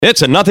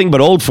It's a Nothing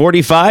But Old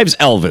 45's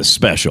Elvis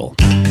special.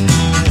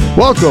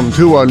 Welcome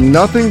to a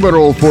Nothing But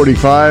Old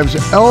 45's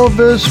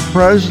Elvis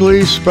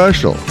Presley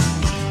special.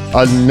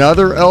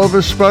 Another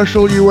Elvis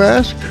special, you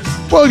ask?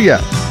 Well,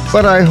 yes,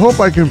 but I hope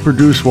I can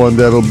produce one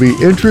that'll be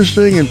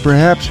interesting and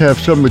perhaps have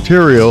some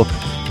material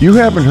you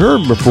haven't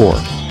heard before.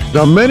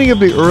 Now, many of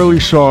the early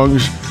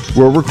songs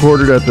were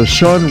recorded at the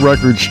Sun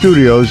Record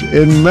Studios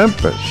in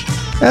Memphis.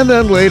 And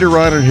then later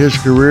on in his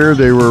career,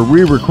 they were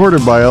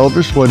re-recorded by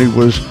Elvis when he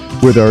was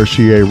with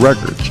RCA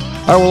Records.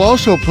 I will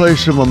also play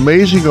some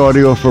amazing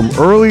audio from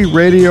early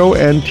radio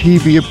and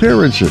TV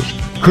appearances,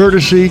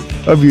 courtesy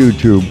of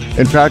YouTube.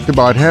 In fact,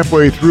 about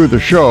halfway through the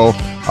show,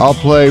 I'll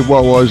play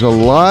what was a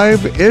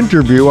live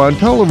interview on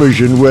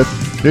television with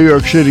New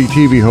York City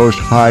TV host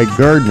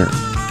Gardner.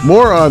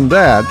 More on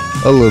that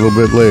a little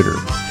bit later.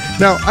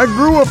 Now, I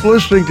grew up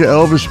listening to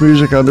Elvis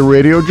music on the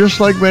radio just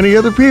like many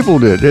other people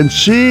did, and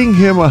seeing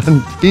him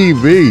on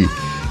TV.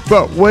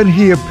 But when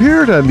he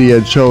appeared on The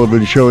Ed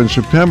Sullivan Show in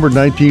September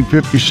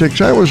 1956,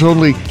 I was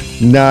only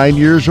 9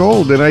 years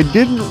old, and I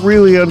didn't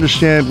really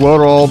understand what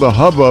all the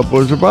hubbub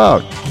was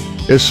about,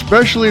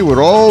 especially with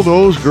all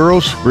those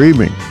girls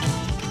screaming.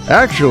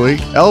 Actually,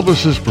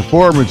 Elvis's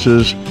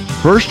performances,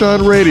 first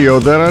on radio,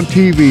 then on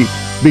TV,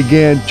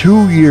 began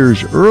 2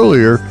 years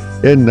earlier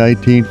in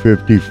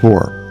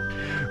 1954.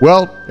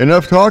 Well,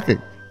 enough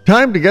talking.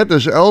 Time to get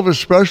this Elvis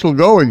special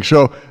going,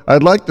 so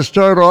I'd like to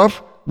start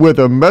off with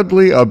a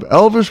medley of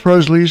Elvis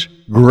Presley's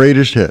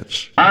greatest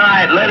hits. All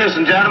right, ladies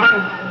and gentlemen,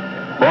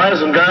 boys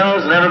and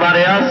girls and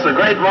everybody else, the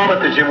great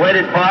moment that you've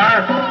waited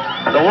for,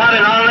 the one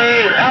and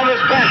only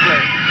Elvis Presley.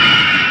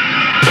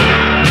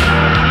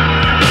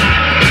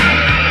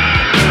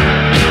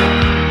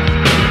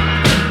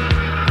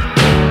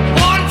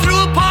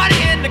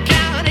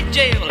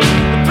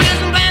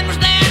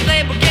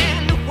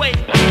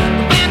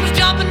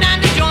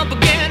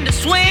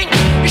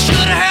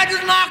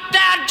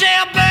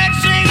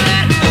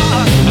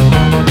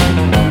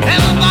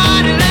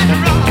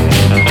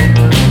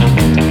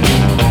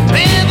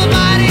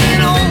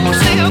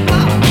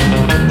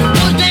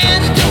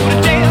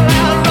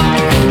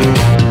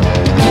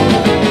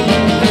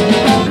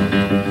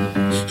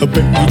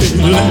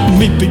 Baby, let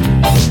me be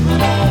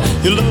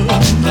your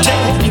love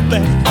teddy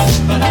bear.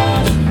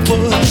 Put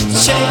a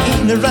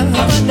chain around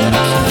my neck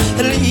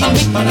and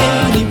leave me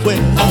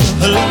anywhere.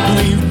 Let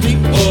me be,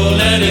 oh,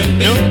 let him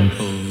be your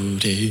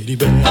teddy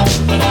bear.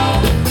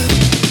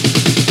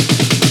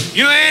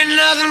 You ain't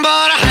nothing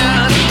but a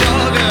hound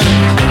dog,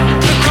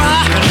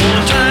 crying all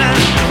the time.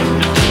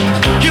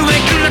 You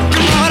ain't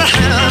nothing but a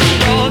hound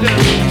dog,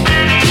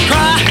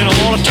 crying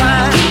all the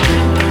time.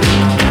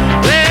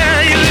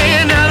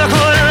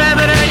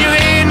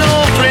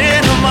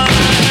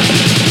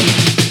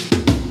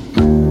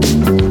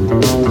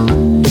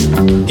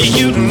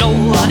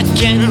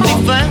 Can be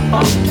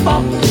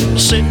found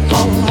sitting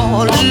home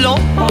all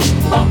alone.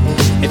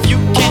 If you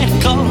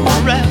can't come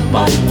around,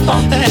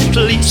 at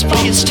least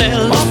please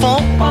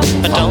telephone.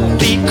 Don't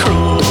be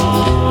cruel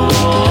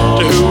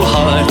to who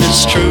heart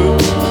is true.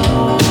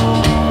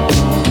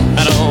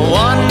 I don't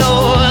want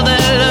no other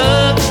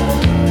love,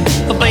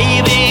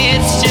 baby,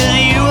 it's just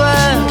you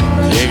I'm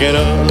picking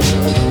up.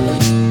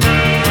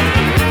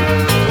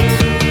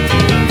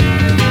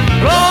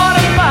 Lord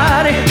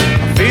Almighty, I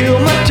feel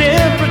my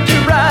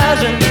temperature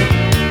rising.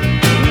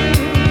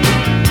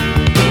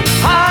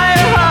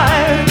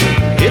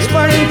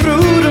 Burning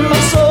through to my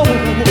soul.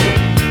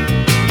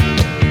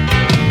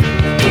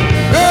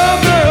 Girl,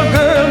 girl,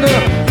 girl,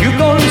 girl, you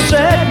gonna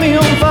set me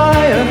on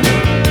fire.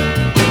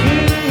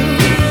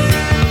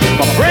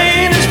 My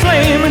brain is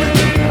flaming,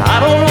 I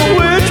don't know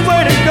which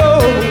way to go.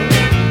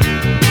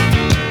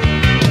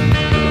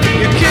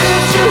 Your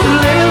kisses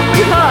live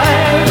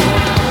behind,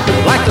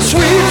 like the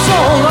sweet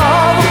song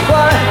of a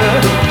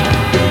choir.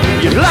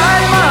 You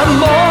light my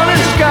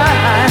morning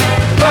sky,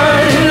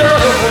 burning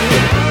love.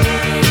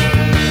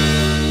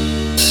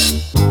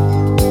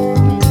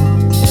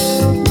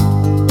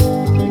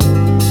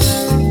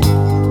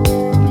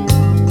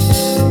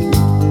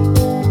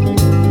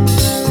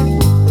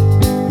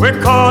 We're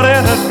caught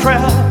in a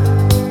trap.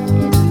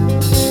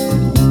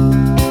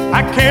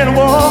 I can't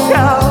walk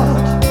out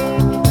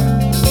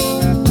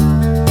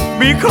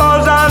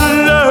because I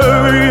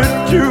love you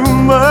too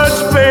much,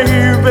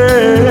 baby.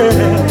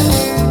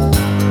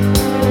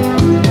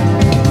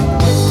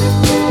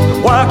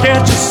 Why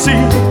can't you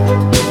see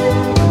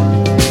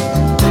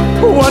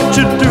what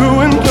you're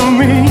doing to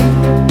me?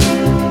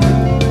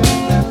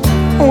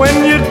 When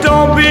you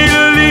don't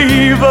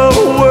believe a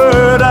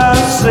word I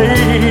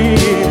say.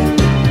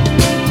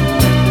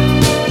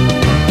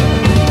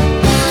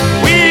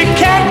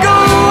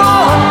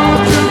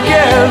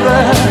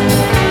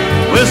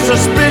 With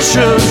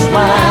suspicious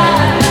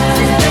minds,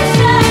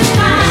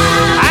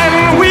 and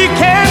we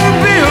can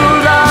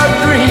build our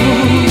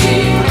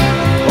dream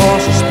on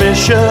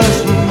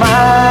suspicious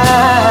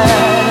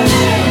minds.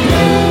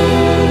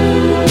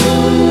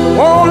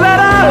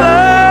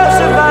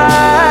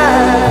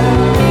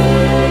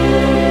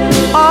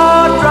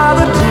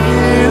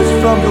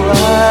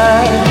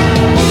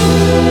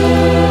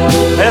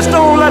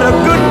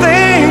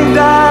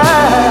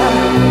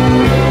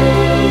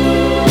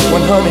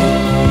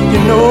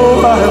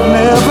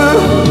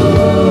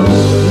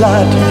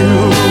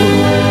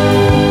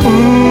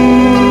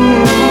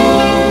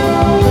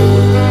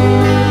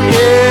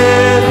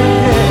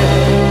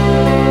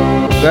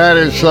 That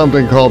is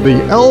something called the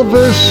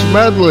Elvis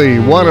Medley,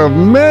 one of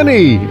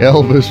many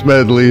Elvis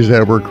medleys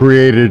that were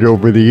created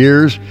over the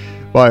years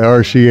by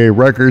RCA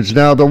Records.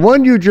 Now, the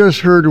one you just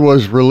heard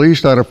was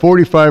released on a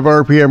 45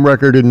 RPM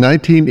record in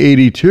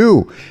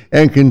 1982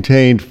 and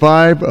contained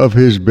 5 of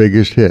his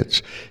biggest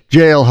hits.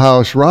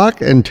 Jailhouse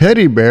Rock and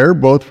Teddy Bear,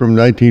 both from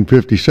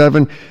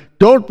 1957,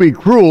 Don't Be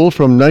Cruel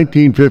from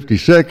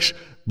 1956,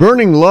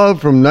 Burning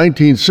Love from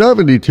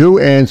 1972,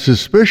 and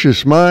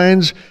Suspicious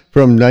Minds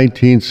from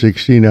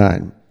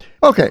 1969.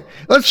 Okay,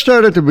 let's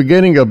start at the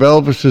beginning of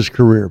Elvis's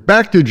career,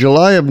 back to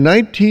July of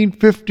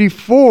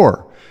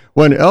 1954,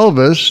 when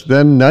Elvis,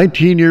 then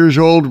 19 years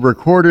old,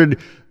 recorded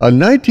a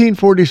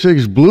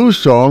 1946 blues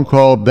song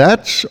called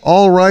That's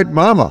All Right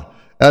Mama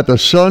at the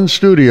Sun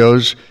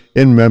Studios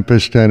in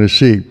Memphis,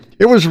 Tennessee.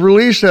 It was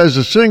released as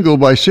a single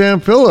by Sam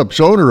Phillips,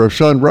 owner of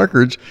Sun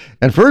Records,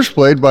 and first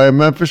played by a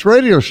Memphis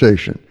radio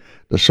station.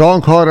 The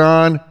song caught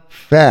on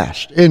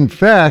fast. In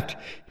fact,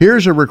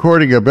 here's a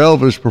recording of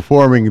Elvis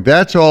performing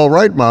That's All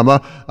Right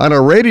Mama on a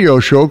radio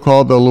show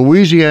called the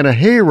Louisiana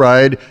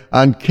Hayride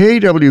on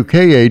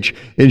KWKH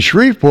in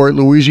Shreveport,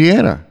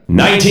 Louisiana.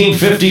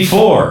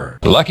 1954.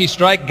 Lucky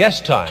Strike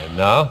guest time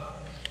now.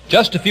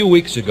 Just a few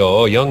weeks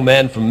ago, a young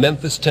man from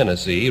Memphis,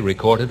 Tennessee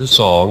recorded a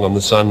song on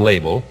the Sun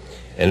label,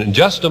 and in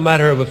just a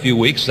matter of a few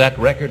weeks, that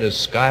record has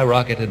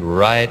skyrocketed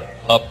right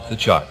up the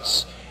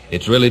charts.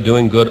 It's really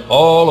doing good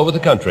all over the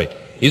country.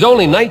 He's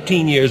only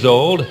 19 years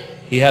old.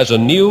 He has a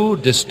new,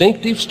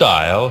 distinctive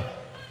style.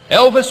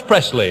 Elvis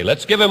Presley.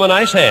 Let's give him a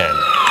nice hand.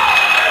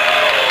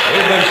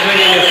 We've been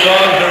singing his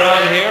songs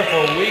around here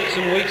for weeks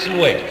and weeks and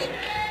weeks.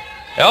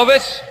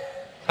 Elvis,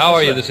 how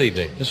are you this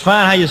evening? It's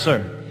fine. How you, sir?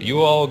 Are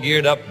you all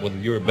geared up with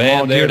your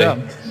band there geared up.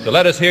 to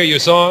let us hear your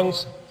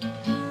songs?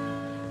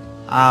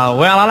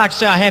 Well, I'd like to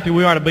say how happy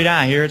we are to be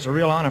down here. It's a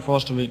real honor for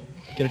us to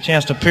get a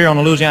chance to appear on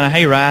the Louisiana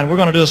Hayride. We're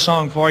going to do a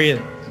song for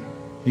you.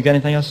 You got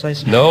anything else to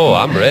say, sir? No,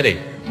 I'm ready.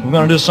 We're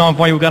going to do a song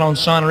for you we got on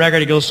Sun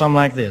record. It goes something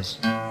like this.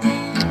 Well,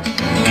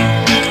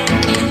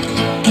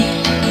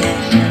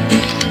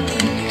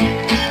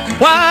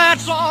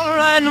 that's all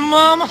right,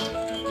 mama.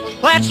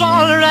 That's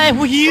all right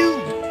with you.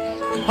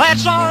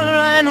 That's all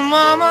right,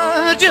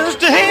 mama.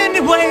 Just any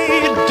way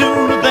you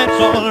do. That's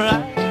all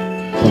right.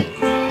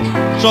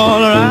 It's all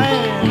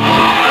right.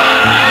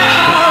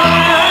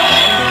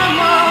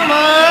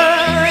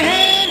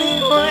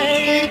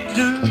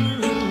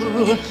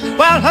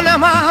 Well, now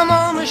my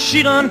mama,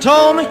 she done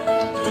told me,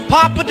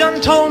 Papa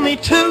done told me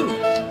too.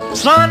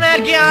 Son, that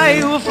guy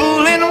you a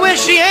foolin' with,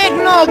 she ain't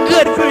no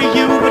good for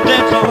you, but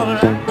that's all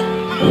right.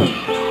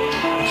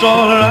 It's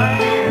all right.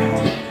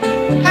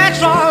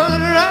 That's all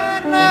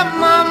right, now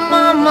my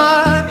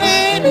mama,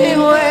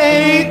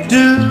 anyway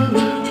do.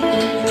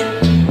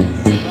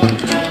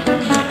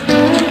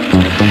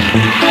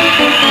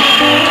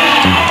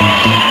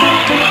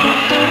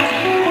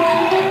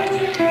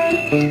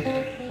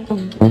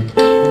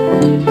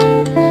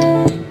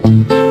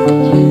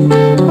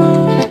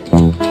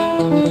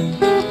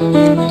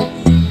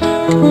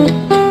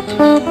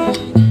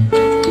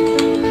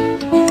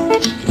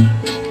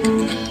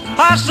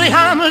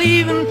 I'm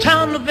leaving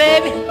town,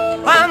 baby.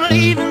 I'm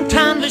leaving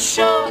town to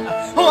shore.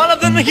 One of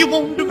them you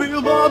won't be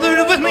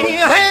bothered with me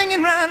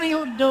hanging round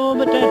your door,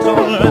 but that's all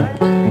right.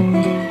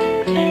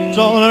 It's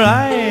all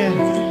right.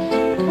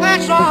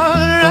 That's all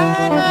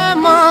right, my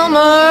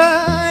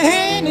mama.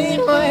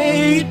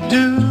 Anyway,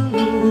 do.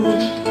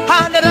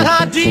 I did it,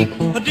 I did,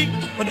 I did,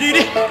 I did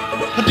it,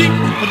 I did,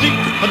 I did,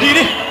 I did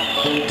it.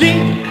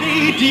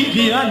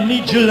 Dee, I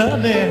need your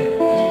love there.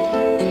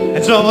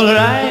 It's all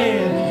right.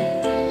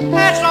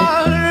 That's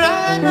all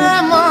right,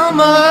 my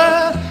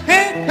mama.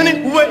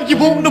 Any way you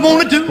wanna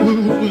do. I'd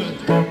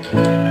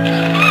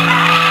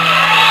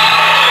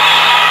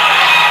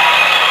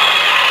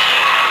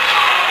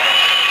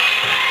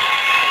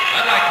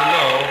like to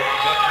know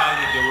just how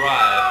you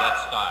derived that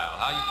style,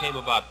 how you came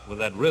about with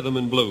that rhythm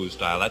and blues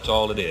style. That's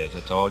all it is.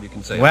 That's all you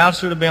can say. Well,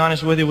 sir, to be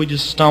honest with you, we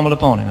just stumbled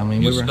upon it. I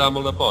mean, you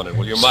stumbled upon it.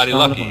 Well, you're mighty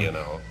lucky, you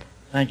know.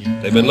 Thank you.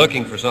 They've been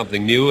looking for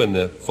something new in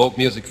the folk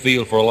music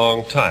field for a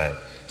long time,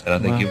 and I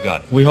think you've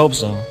got it. We hope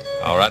so.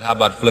 All right, how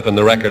about flipping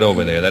the record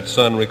over there? That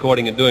Sun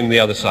recording and doing the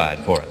other side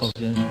for us.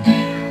 Okay.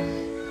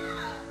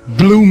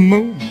 Blue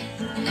moon,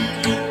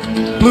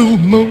 blue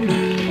moon,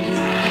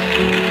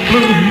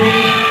 blue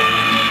moon,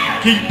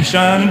 keep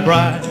shining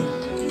bright.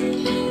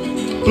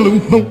 Blue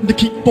moon to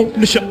keep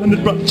on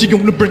shining bright. She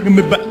gonna bring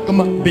me back on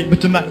my baby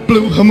tonight.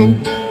 Blue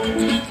moon,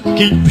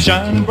 keep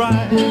shining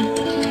bright.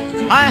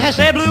 I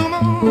said blue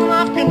moon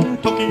of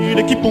Kentucky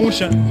to keep on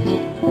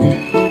shining.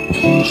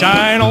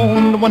 Shine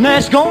on the one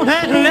that's gone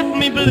and left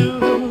me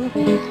blue.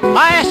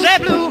 I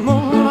said blue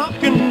moon of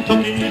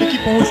Kentucky to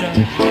keep on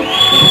shining.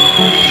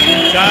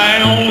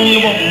 Shine on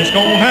the one that's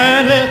gone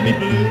and left me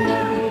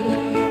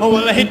blue. Oh,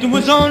 well, I hit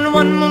was on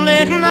one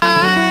moonlit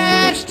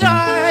night.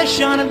 Stars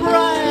shining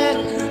bright.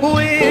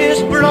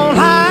 Whisper on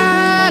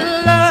high,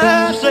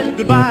 love said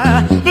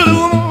goodbye.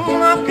 Blue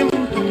moon of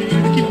Kentucky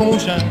to keep on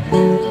shining.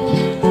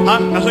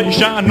 I say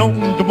shine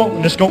on the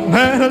one that's gone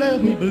and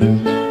left me blue.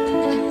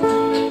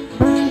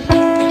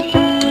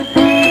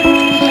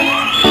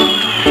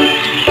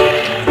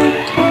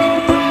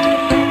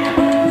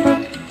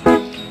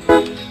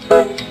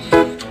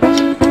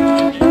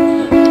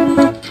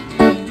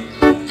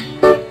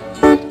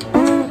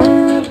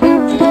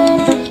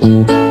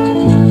 Oh,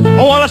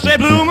 well, I say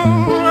blue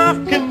moon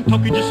of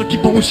Kentucky, just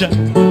keep on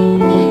shining.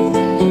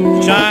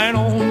 Shine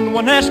on the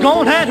one that's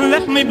gone and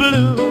left me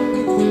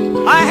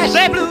blue. I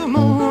say blue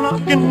moon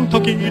of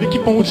Kentucky to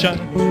keep on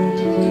shining.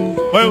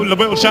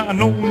 Well, shine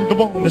on the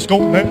one that's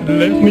gone and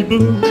left me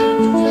blue.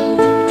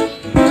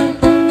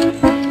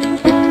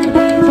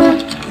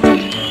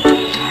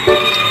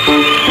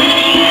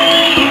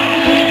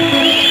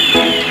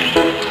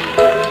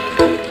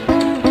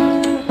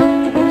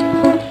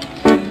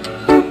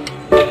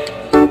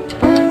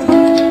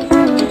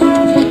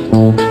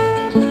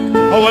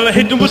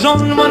 It was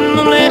on one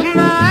moonlit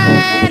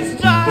night,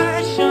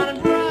 stars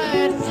shining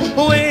bright,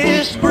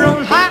 whisper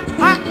on high,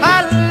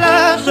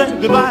 love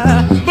said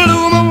goodbye.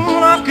 Blue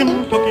moon of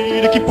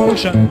Kentucky to keep on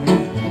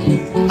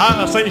shining.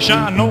 I say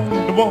shine on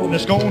the one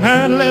that's gone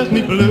and left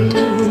me blue.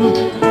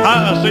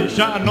 I say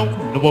shine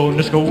on the one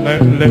that's gone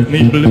and left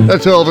me blue.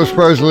 That's Elvis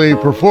Presley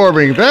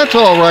performing That's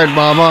All Right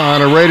Mama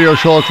on a radio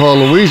show called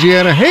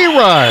Louisiana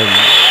Hayride.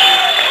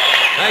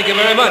 Thank you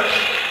very much.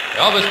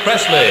 Elvis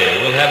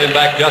Presley. We'll have him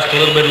back just a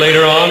little bit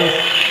later on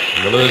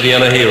in the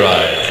Louisiana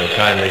Hayride, so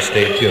kindly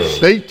stay tuned.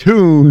 Stay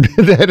tuned.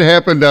 That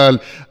happened on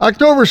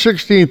October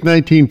 16th,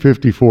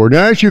 1954.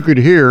 Now, as you could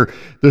hear,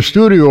 the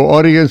studio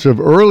audience of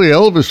early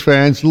Elvis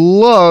fans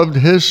loved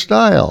his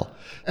style.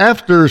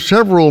 After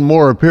several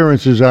more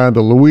appearances on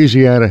the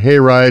Louisiana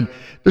Hayride,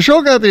 the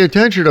show got the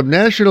attention of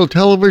national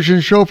television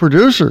show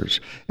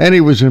producers, and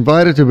he was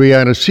invited to be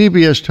on a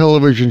CBS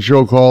television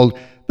show called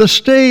The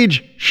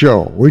Stage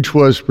Show, which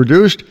was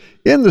produced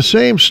in the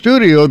same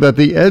studio that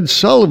the Ed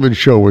Sullivan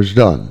Show was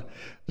done.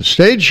 The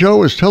Stage Show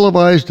was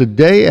televised a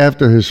day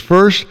after his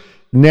first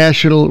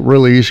national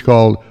release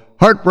called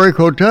Heartbreak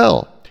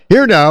Hotel.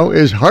 Here now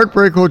is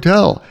Heartbreak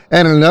Hotel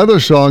and another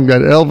song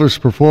that Elvis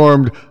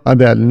performed on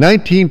that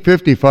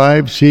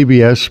 1955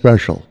 CBS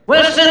special.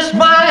 Well, since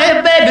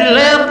my baby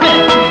left me,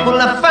 well,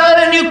 I found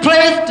a new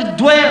place to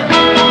dwell.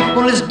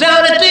 Well, it's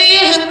down at the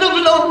end of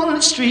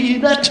Lonely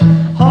Street, that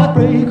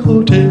Heartbreak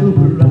Hotel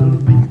where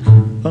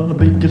I'll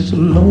be just so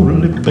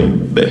lonely,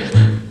 baby.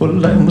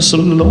 Well, I'm so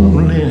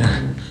lonely.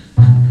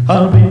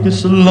 I'll be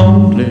just so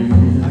lonely,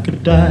 I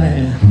could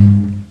die.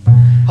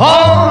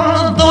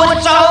 Although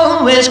it's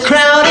always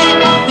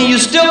crowded, you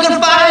still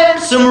can find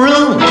some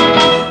room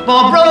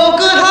for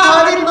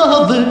broken-hearted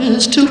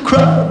lovers to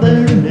cry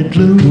there in the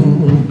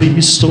gloom. I'll be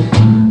just so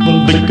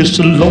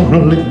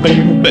lonely,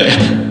 baby.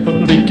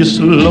 I'll be just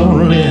so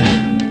lonely.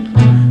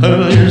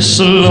 I'll be just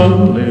so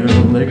lonely,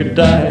 they could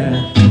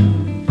die.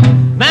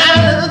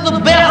 Now the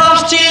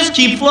bellhop's tears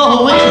keep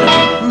flowing,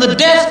 the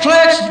desk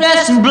clerk's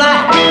dressed in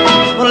black.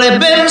 Well, they've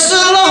been so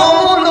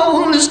long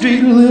on the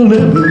street, they'll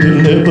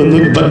never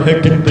look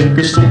back and think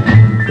it's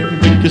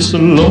so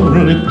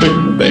lonely,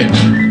 baby.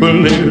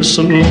 Well, they're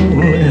so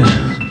lonely.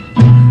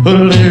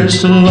 Well, they're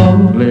so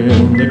lonely,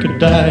 they could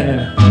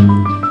die.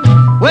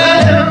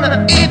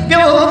 Well, if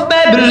your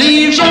baby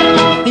leaves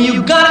you,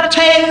 you got a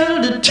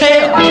tale to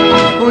tell.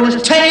 Well,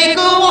 just take a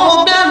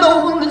walk down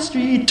on the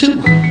street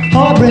to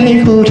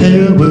Heartbreak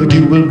Hotel, where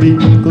you will be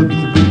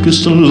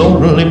just so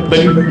lonely,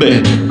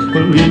 baby.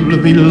 Well,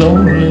 you'll be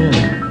lonely.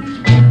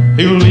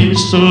 You'll be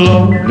so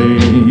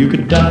lonely, you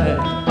could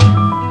die.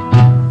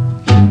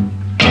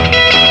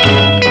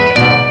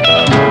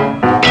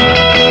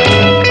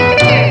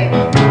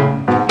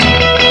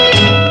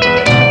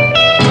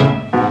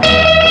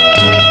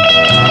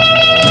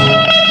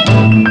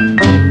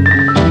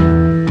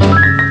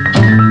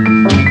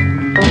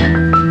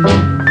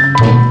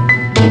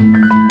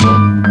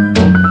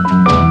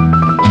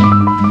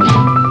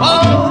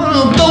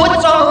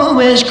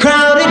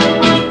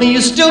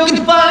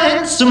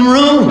 Some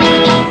room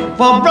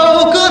for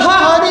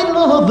broken-hearted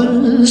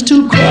lovers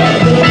to cry.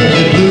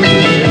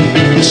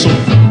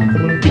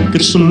 Be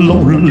so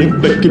lonely,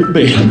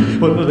 baby.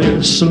 Well,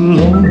 they're so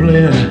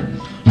lonely.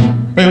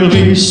 They'll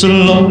be so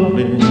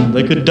lonely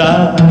they could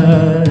die.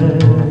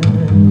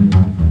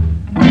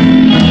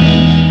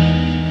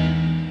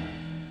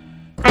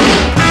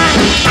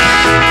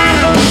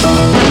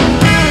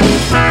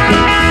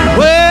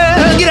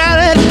 Well, get out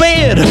of that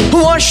bed,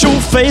 wash your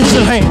face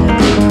and hands.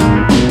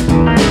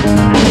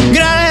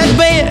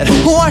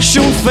 Wash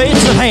your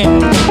face and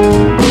hands.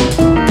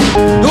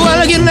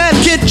 Well, get in that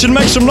kitchen,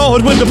 make some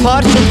noise with the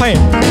pots and pans.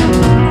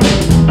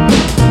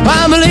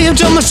 I believe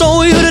to my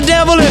soul you're the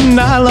devil in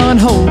nylon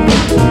hole.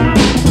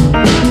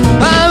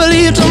 I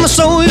believe to my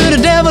soul you're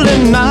the devil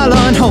in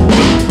nylon hole.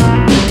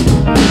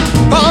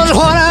 Cause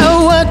what I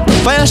work, the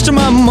faster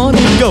my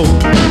money goes.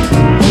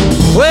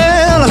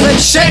 Well, I said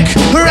shake,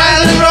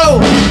 rattle and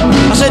roll.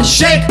 I said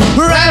shake,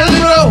 rattle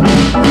and roll.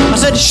 I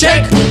said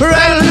shake,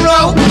 rattle and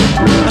roll.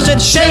 I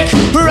said shake,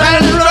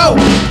 rattle and roll.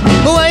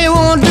 The way you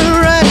want to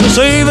ride to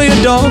save your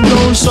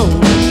doggone soul.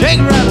 Shake,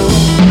 rattle.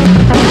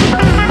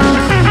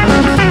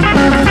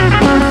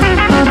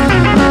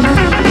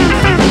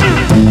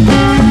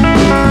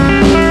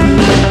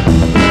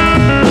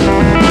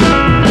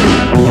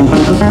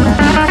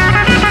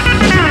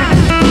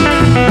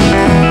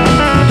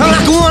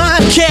 Like a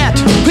one-eyed cat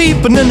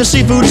peeping in the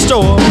seafood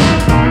store.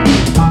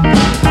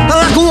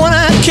 Like a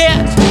one-eyed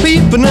cat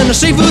shopping in the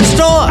seafood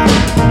store.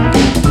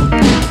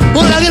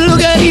 Well, I can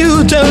look at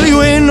you, tell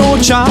you ain't no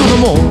child no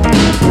more.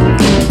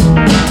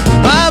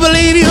 I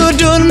believe you're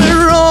doing me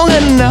wrong,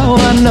 and now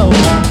I know.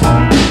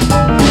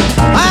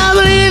 I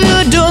believe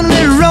you're doing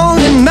me wrong,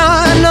 and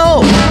now I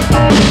know.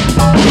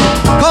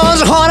 'Cause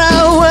the harder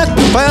I work,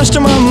 the faster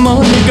my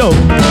money go.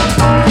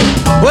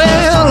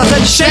 Well, I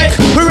said shake,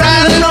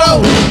 rattle and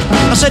roll.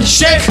 I said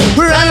shake,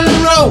 rattle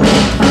and roll.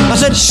 I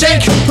said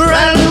shake,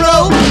 rattle and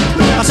roll.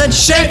 I said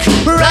shake,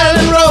 rattle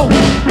and roll.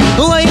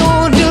 Why you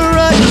won't do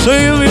right,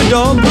 save your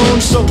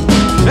doggone soul.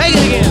 Take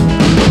it again.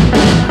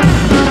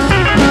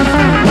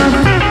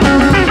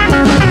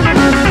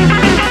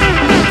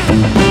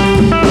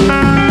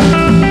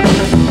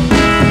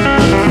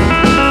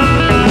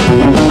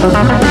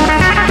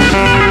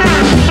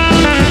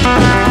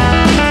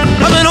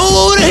 I've been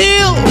over the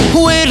hill,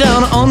 way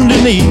down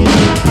underneath.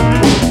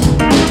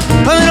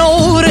 I've been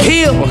over the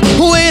hill,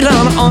 way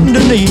down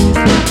underneath.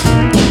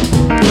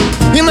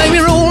 You make me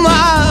roll my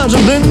eyes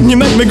and then you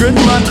make me grit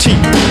my teeth.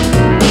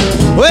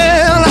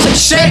 Well, I said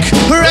shake,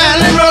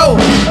 rattle and roll.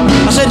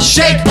 I said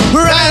shake,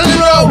 rattle and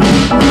roll.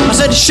 I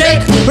said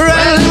shake,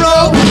 rattle and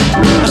roll.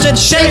 I said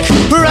shake,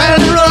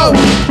 rattle and roll.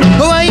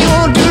 Why you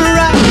won't do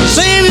right?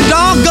 Save your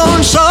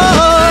doggone soul.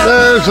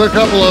 There's a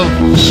couple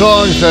of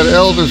songs that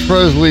Elvis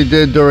Presley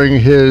did during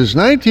his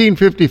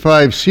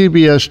 1955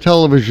 CBS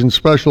television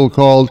special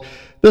called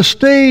The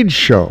Stage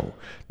Show.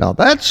 Now,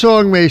 that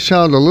song may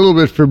sound a little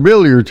bit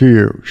familiar to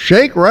you.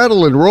 Shake,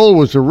 Rattle, and Roll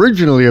was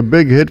originally a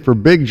big hit for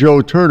Big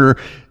Joe Turner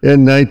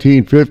in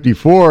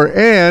 1954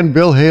 and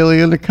Bill Haley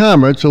and the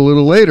Comets a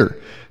little later.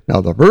 Now,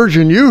 the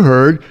version you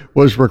heard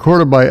was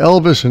recorded by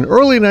Elvis in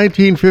early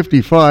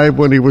 1955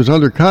 when he was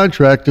under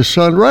contract to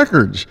Sun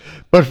Records,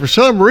 but for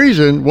some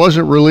reason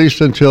wasn't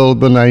released until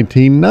the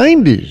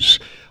 1990s.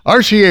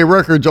 RCA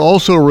Records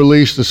also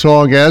released the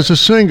song as a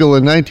single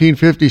in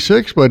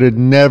 1956, but it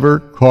never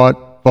caught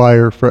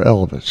fire for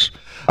Elvis.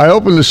 I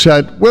opened the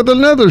set with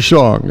another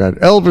song that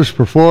Elvis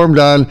performed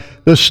on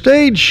The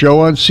Stage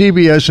Show on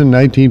CBS in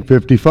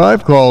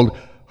 1955 called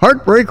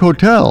Heartbreak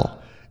Hotel.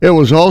 It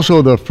was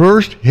also the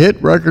first hit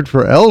record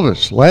for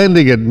Elvis,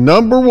 landing at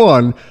number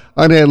one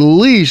on at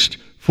least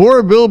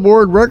 4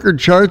 Billboard record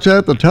charts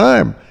at the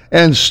time,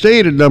 and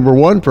stayed at number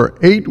one for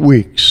 8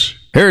 weeks.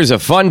 Here's a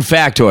fun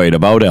factoid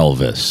about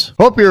Elvis.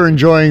 Hope you're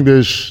enjoying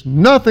this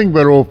Nothing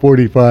But Old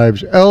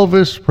 45's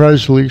Elvis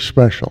Presley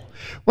special.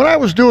 When I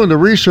was doing the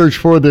research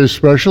for this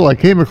special, I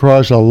came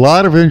across a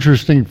lot of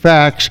interesting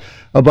facts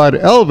about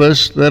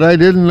Elvis that I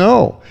didn't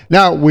know.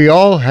 Now, we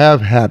all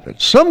have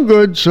habits, some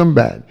good, some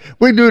bad.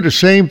 We do the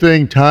same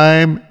thing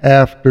time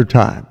after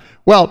time.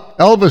 Well,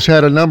 Elvis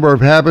had a number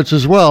of habits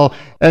as well,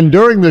 and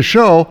during the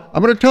show,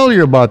 I'm going to tell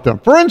you about them.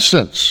 For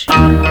instance,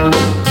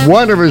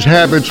 one of his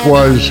habits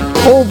was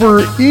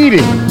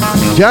overeating.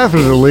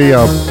 Definitely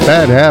a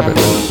bad habit.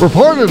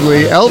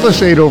 Reportedly,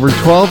 Elvis ate over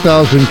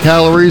 12,000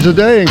 calories a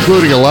day,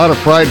 including a lot of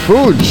fried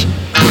foods.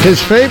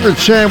 His favorite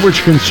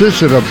sandwich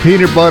consisted of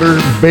peanut butter,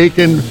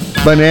 bacon,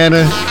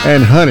 banana,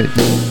 and honey.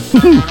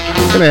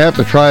 Gonna have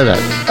to try that.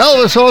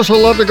 Elvis also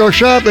loved to go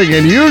shopping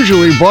and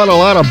usually bought a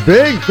lot of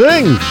big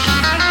things.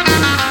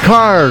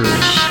 Cars,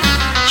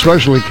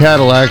 especially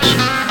Cadillacs,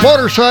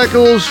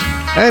 motorcycles,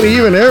 and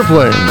even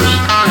airplanes.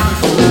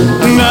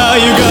 Now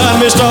you got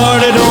me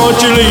started,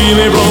 don't you leave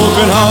me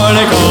broken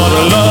hearted, 'cause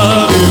I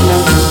love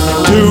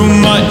you too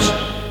much.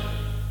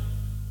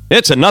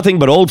 It's a Nothing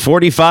But Old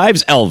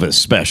 45's Elvis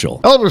special.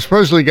 Elvis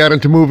Presley got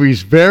into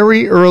movies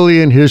very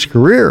early in his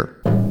career.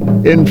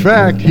 In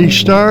fact, he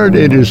starred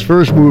in his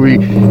first movie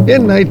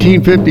in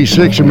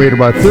 1956 and made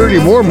about 30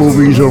 more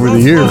movies over the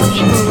years.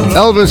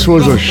 Elvis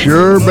was a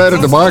sure bet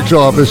at the box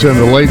office in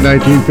the late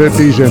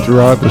 1950s and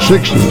throughout the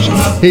 60s.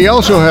 He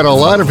also had a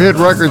lot of hit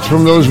records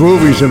from those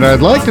movies, and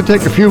I'd like to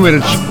take a few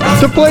minutes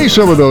to play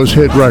some of those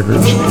hit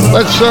records.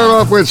 Let's start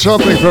off with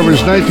something from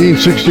his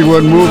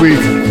 1961 movie,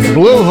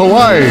 Blue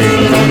Hawaii.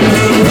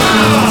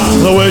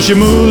 The way she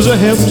moves her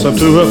hips up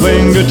to her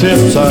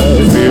fingertips, I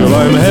feel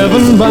I'm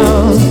heaven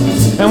bound.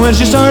 And when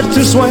she starts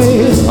to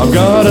sway, I've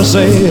gotta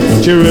say,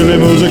 she really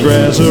moves the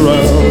grass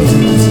around.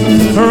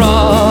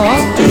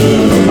 Rock,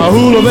 a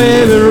hula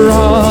baby,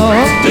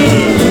 rock.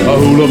 A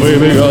hula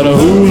baby got a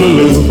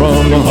hula-loo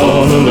from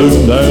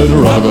Honolulu. That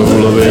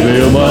rock-a-hula baby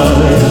of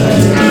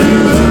mine.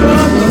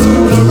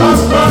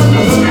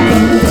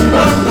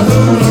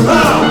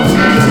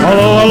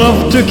 Although I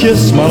love to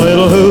kiss my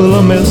little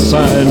hula miss,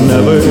 I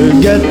never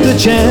get the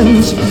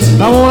chance.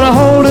 I wanna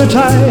hold her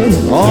tight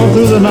all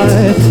through the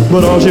night,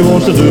 but all she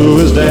wants to do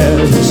is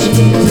dance.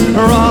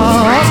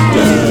 Rock,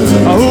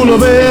 a hula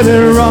baby,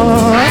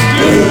 rock.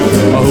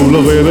 A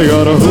hula baby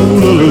got a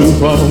hula-loo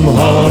from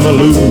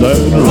Honolulu. That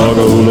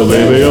rock-a-hula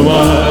baby of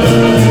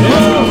mine.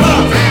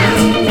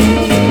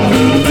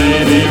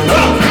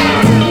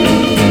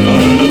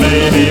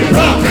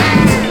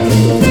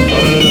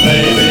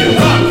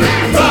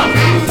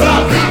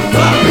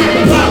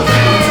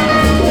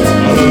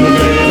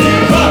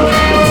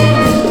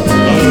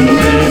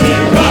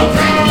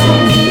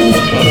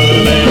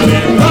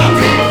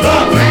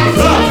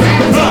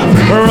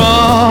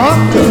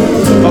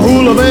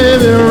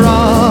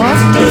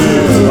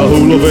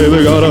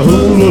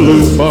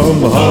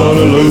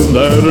 boogaloo,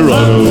 there's a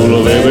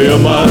rock-a-hula baby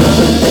of mine.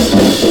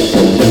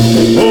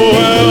 Oh,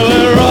 well,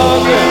 they're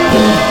rock-a-hula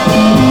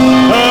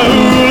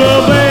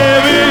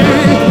baby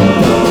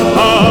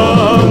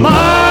of mine.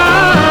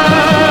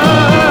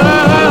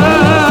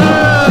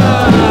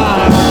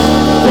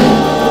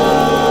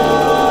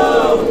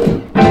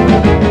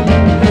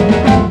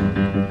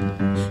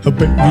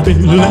 Baby,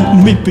 let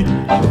me be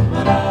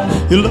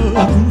your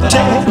loving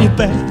teddy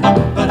bear.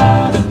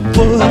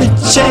 Put a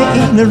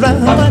chain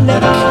around my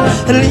neck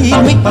and lead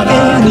me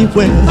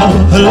anywhere.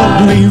 Let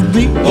me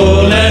be,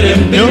 oh, let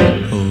him be your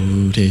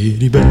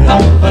teddy bear.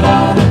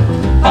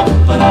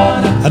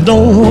 I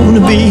don't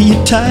wanna be a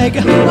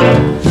tiger,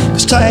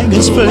 'cause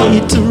tigers play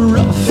too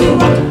rough.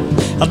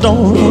 I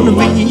don't wanna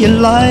be a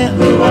lion,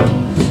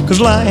 'cause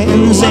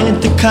lions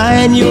ain't the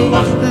kind you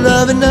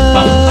love enough.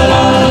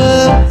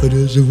 I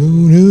just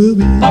wanna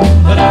be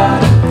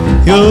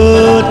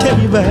your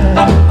teddy bear.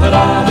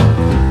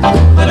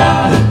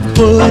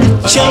 Put a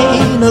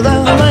chain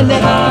around my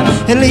neck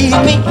and lead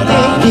me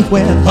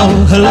anywhere. Oh,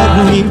 let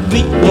me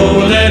be, oh,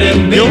 let him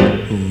be your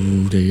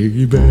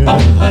teddy bear.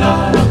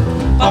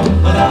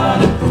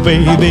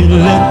 Baby,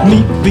 let me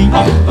be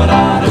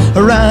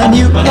around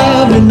you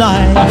every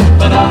night.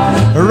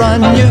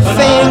 Run your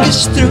fingers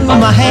through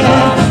my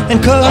hair and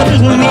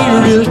cuddle me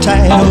real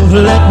tight. Oh,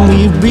 let me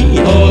be,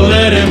 oh,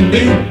 let him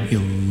be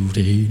your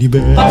teddy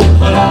bear.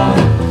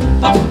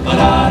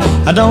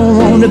 I don't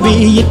wanna be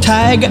a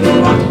tiger,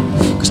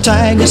 'cause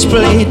tigers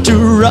play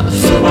too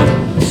rough.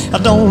 I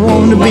don't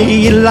wanna be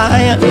a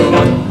lion,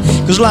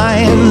 'cause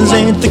lions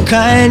ain't the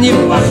kind you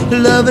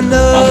love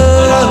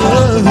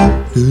enough.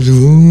 Just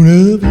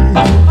wanna be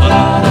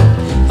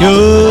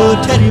your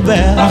teddy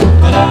bear.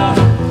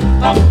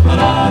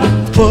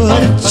 Put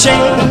a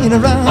chain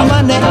around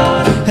my neck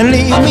and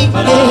lead me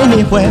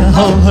anywhere.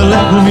 Oh,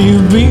 let me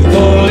be,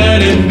 oh, let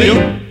him be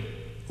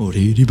your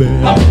teddy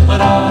bear.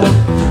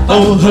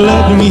 Oh,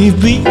 let me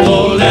be,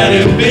 oh, let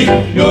him be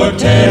your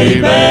teddy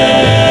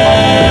bear.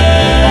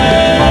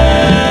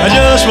 I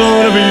just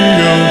wanna be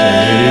your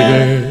teddy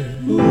bear.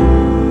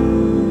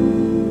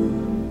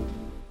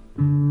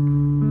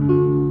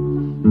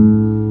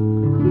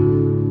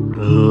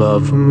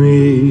 Love me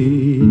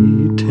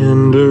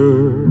tender,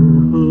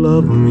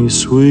 love me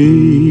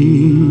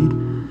sweet,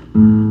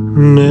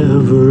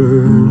 never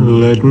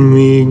let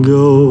me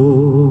go.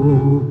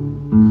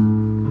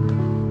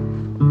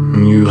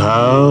 You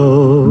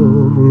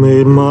have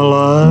made my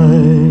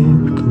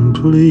life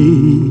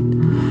complete,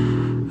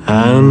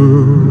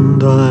 and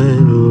I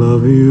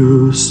love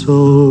you so.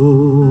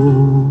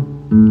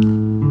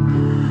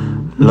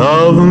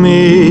 Love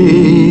me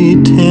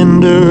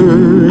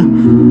tender,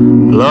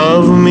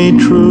 love me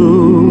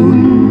true,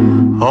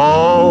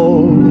 all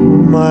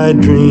my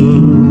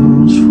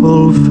dreams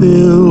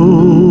fulfill.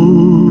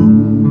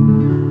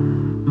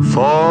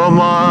 For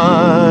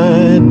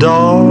my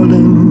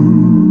darling,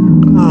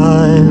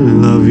 I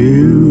love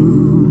you,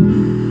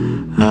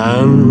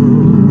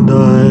 and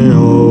I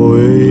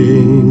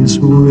always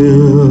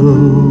will.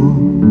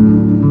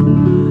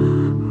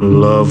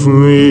 Love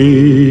me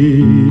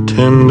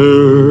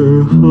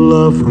tender,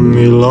 love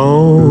me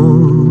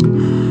long,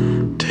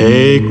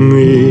 take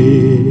me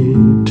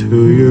to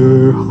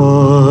your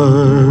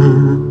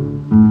heart.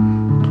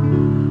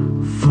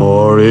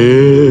 For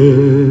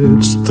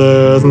it's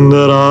there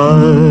that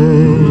I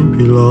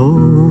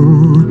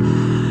belong,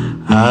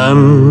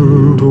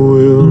 and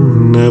will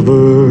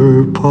never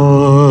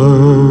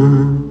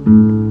part.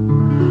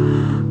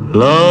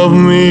 Love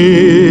me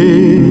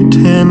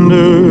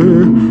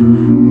tender,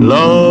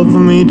 love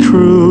me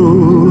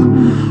true,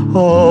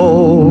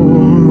 all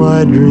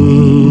my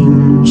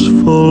dreams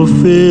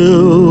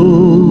fulfill.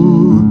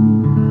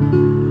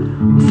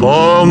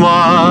 For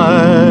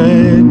my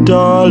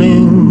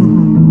darling,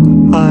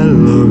 I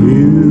love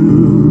you,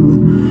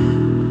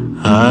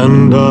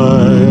 and I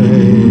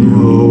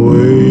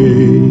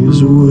always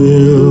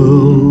will.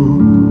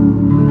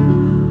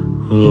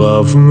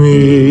 Love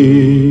me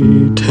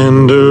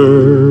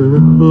tender,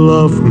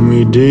 love me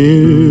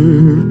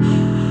dear,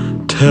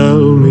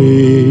 tell me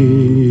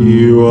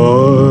you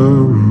are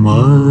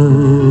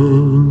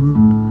mine.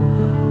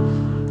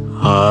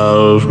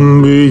 I'll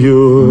be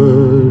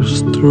yours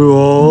through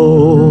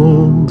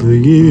all the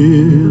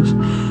years,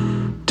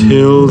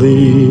 till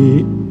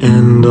the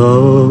end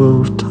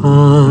of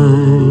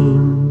time.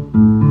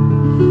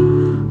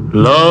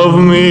 Love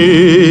me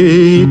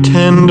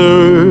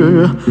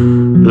tender,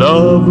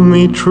 love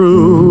me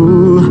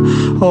true,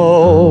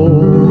 all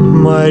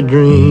my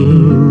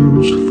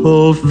dreams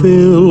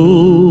fulfill.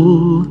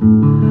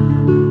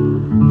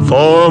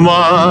 For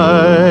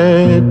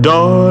my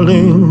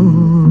darling,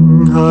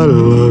 I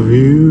love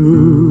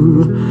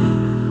you,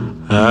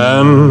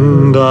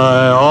 and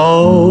I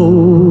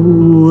always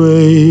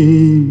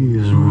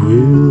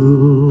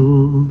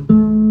will.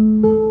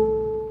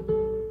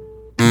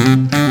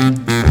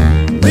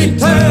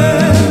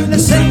 Return the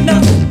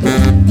sender.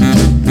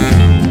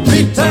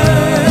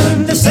 Return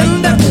the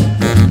sender.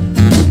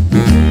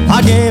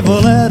 I gave a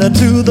letter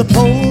to the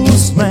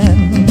postman.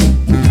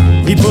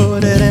 He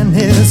put it in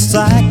his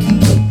sack.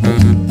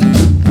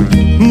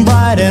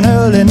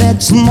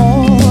 next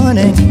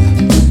morning,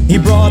 he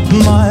brought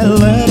my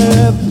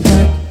letter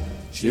back.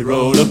 She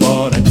wrote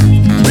upon it,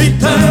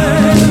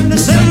 return to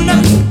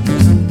sender,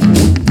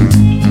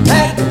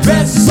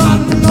 address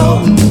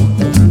unknown,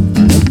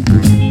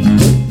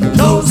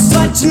 no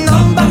such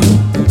number,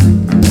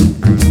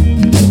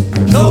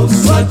 no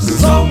such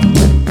song.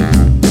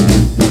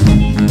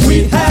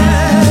 We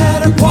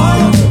had a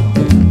quarrel,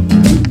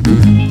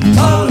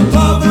 a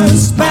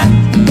lover's spat.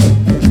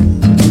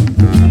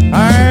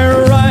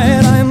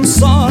 Alright, I'm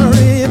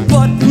sorry,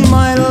 but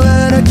my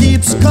letter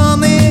keeps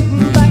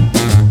coming back.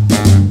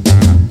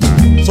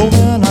 So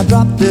then I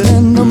dropped it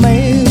in the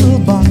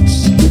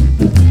mailbox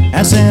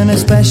as in a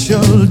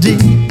special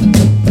deed.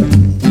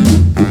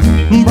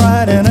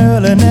 Bright and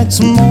early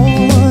next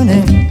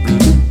morning,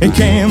 it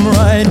came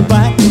right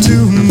back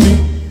to me.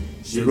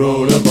 She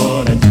wrote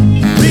upon it,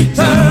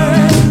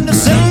 return to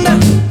sender,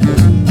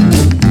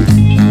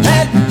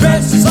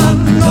 address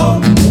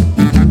unknown,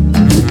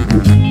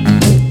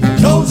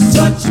 no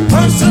such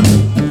person,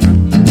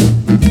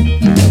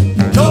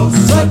 no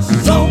such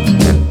zone.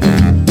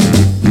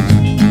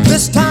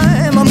 This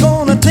time I'm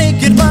gonna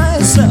take it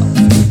myself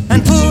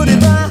and put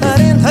it right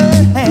in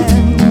her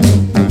hand.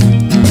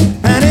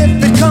 And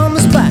if it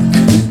comes back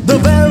the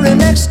very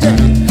next day,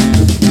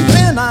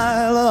 then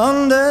I'll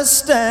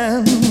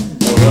understand.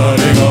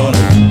 Running on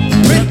it,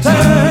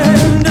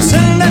 return to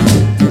sender,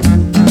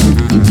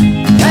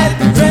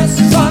 address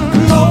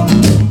unknown,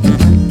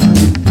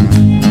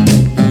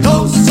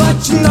 no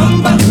such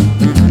number,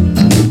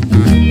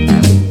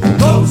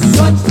 no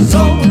such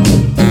zone.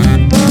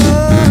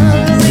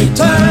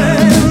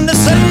 Return to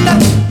sender,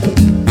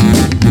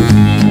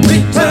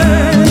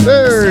 return.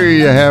 There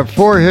you have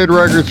 4 hit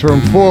records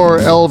from 4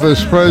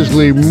 Elvis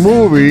Presley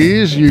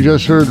movies. You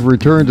just heard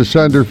Return to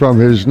Sender from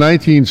his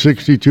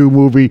 1962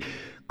 movie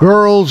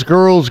Girls,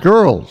 Girls,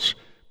 Girls.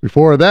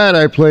 Before that,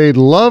 I played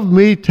Love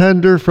Me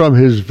Tender from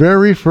his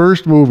very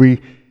first movie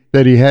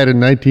that he had in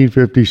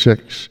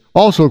 1956,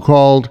 also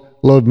called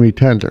Love Me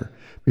Tender.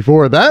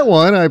 Before that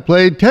one, I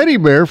played Teddy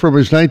Bear from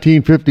his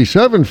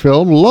 1957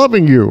 film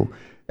Loving You.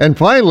 And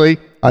finally,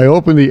 I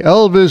opened the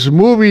Elvis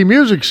movie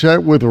music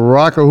set with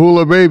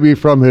Rock-a-Hula Baby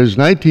from his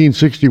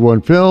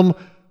 1961 film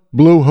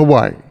Blue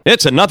Hawaii.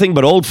 It's a Nothing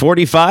But Old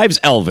 45's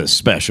Elvis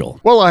special.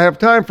 Well, I have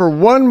time for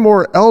one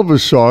more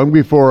Elvis song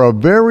before a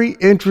very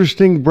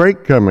interesting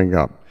break coming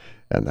up.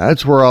 And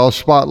that's where I'll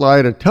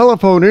spotlight a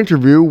telephone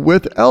interview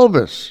with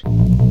Elvis.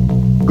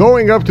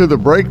 Going up to the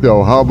break,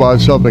 though, how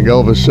about something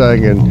Elvis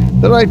sang in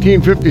the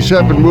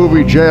 1957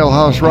 movie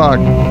Jailhouse Rock?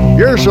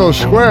 You're so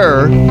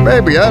square,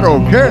 baby, I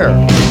don't care.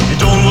 You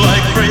don't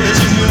like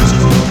crazy music,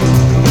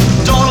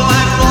 don't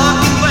like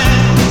rocking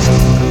bands.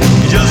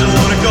 You just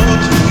want to go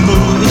to the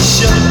movie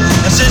show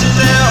and sit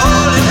there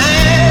holding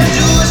hands.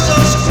 You're so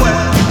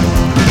square,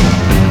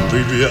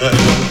 baby, I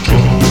don't care.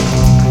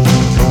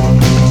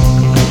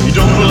 You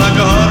don't like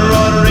a hot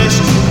rod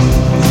racing,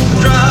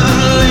 driving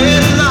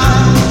late at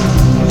night.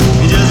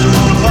 You just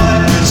want to fight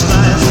when it's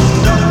nice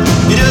and dark.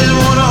 You just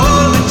want to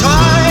hold me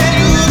tight.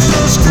 You're so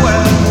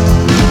square,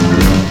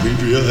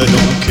 baby, I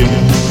don't care.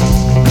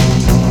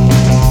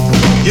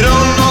 You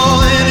don't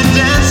know any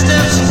dance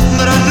steps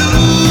that I do.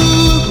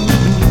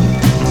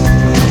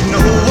 No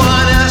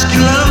one else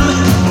can love me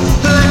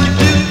like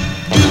you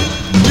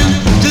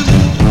do.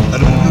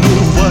 I don't know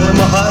why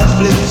my heart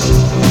flips,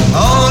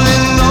 I only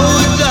know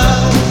it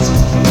does.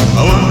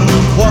 I wonder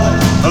why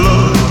I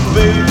love you,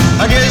 baby.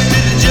 I guess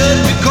it's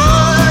just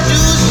because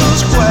you're so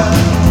square.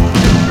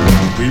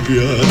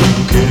 Baby, I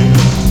don't care.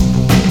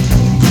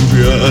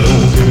 Baby, I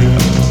don't care.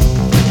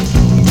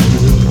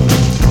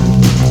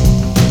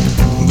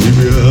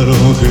 Baby, I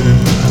don't care.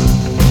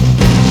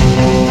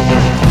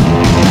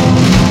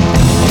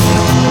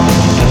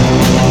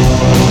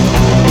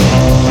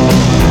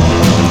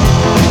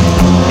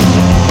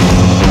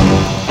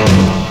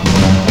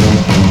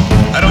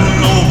 I don't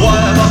know why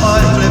my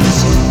heart flips,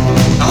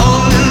 I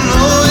only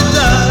know it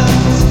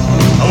does.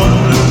 I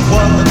wonder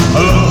why I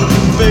love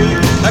you, baby.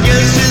 I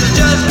guess it's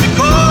just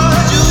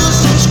because you're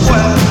so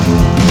square.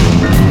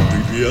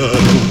 Baby, I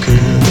don't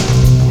care.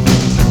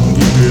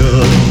 Baby, I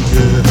don't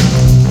care.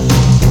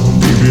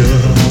 Baby, I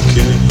don't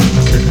care.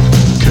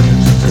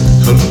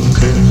 I don't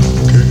care.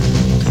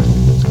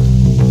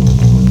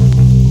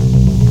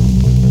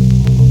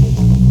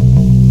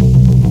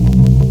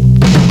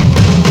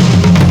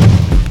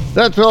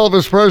 That's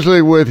Elvis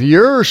Presley with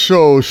You're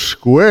So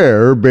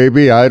Square,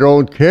 Baby, I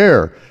Don't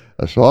Care,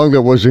 a song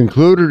that was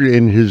included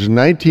in his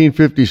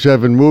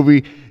 1957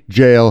 movie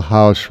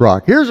Jailhouse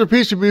Rock. Here's a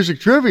piece of music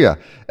trivia.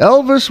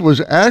 Elvis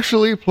was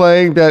actually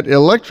playing that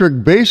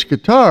electric bass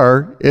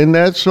guitar in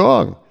that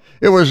song.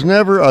 It was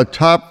never a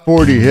top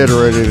 40 hit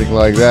or anything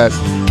like that,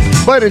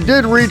 but it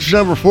did reach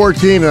number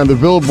 14 on the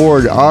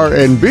Billboard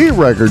R&B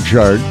record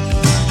chart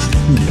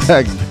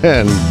back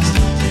then.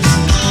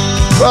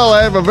 Well,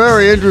 I have a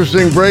very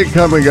interesting break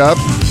coming up.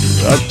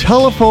 A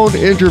telephone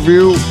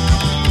interview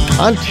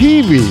on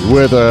TV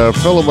with a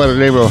fellow by the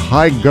name of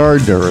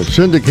Gardner, a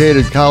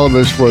syndicated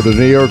columnist for the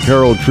New York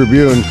Herald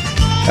Tribune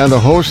and the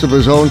host of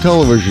his own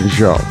television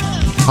show.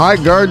 Hi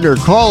Gardner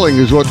Calling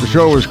is what the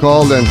show was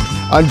called, and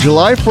on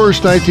July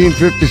 1st,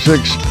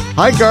 1956,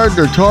 Hi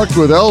Gardner talked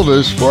with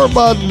Elvis for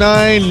about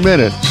 9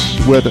 minutes,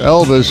 with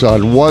Elvis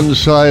on one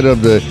side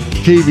of the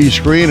TV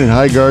screen and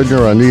Hi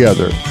Gardner on the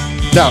other.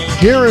 Now,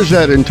 here is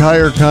that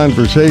entire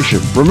conversation.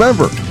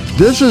 Remember,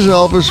 this is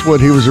Elvis when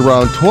he was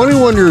around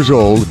 21 years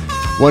old,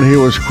 when he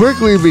was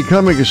quickly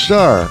becoming a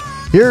star.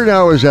 Here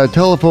now is that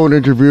telephone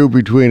interview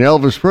between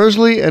Elvis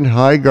Presley and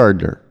Hi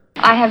Gardner.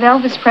 I have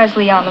Elvis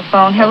Presley on the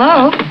phone.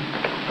 Hello?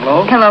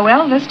 Hello? Hello,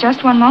 Elvis.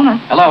 Just one moment.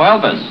 Hello,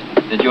 Elvis.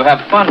 Did you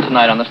have fun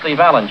tonight on the Steve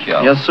Allen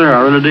show? Yes, sir.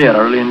 I really did. I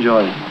really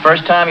enjoyed it.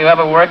 First time you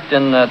ever worked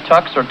in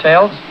tux or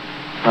tails?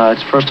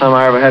 It's the first time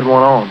I ever had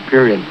one on,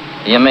 period.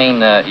 You mean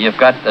you've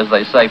got, as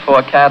they say,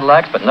 4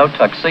 Cadillacs, but no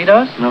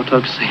tuxedos? No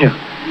tuxedo.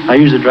 I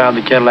usually drive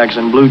the Cadillacs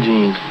in blue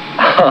jeans.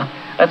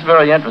 That's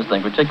very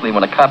interesting, particularly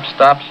when a cop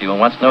stops you and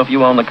wants to know if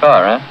you own the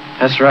car, huh?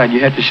 That's right. You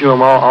have to show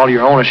them all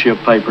your ownership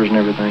papers and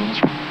everything.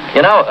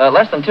 You know,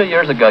 less than 2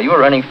 years ago, you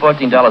were earning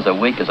 $14 a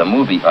week as a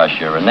movie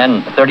usher and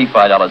then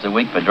 $35 a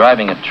week for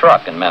driving a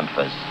truck in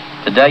Memphis.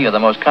 Today, you're the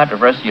most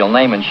controversial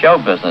name in show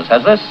business.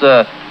 Has this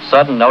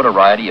sudden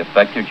notoriety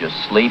affected your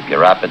sleep,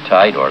 your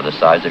appetite, or the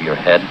size of your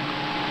head?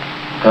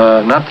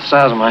 Not the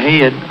size of my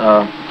head.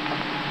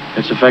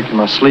 It's affected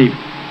my sleep.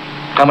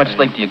 How much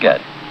sleep do you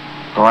get?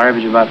 Oh, I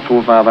average about 4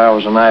 or 5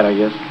 hours a night, I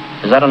guess.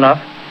 Is that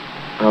enough?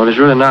 No, it's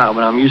really not,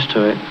 but I'm used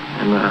to it,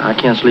 and I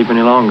can't sleep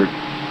any longer.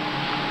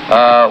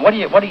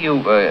 What do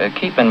you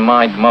keep in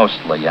mind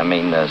mostly? I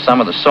mean, some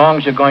of the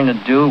songs you're going to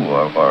do,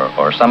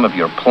 or some of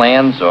your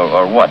plans,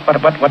 or what?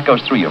 What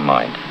goes through your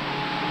mind?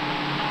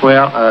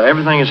 Well,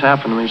 everything has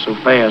happened to me so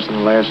fast in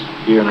the last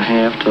year and a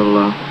half till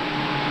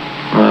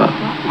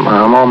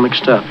I'm all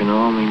mixed up, you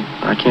know. I mean,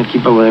 I can't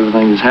keep up with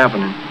everything that's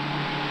happening.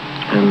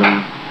 And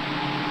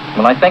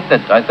well, I think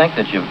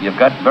that you've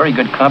got very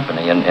good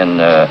company in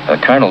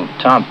Colonel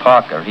Tom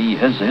Parker.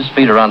 His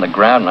feet are on the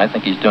ground, and I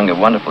think he's doing a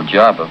wonderful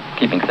job of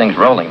keeping things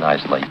rolling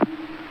nicely.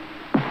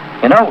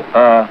 You know,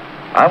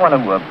 I want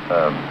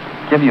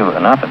to give you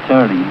an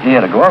opportunity here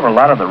to go over a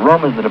lot of the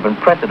rumors that have been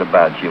printed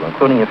about you,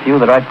 including a few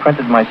that I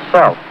printed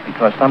myself,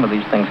 because some of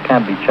these things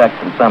can be checked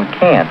and some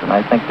can't, and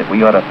I think that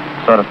we ought to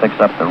sort of fix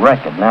up the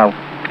record. Now,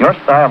 your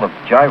style of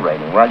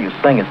gyrating while you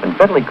sing has been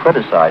bitterly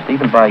criticized,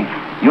 even by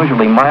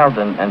usually mild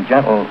and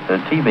gentle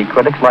TV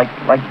critics like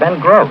Ben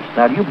Gross.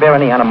 Now, do you bear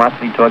any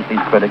animosity towards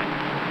these critics?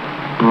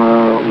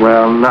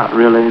 Well, not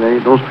really.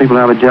 Those people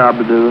have a job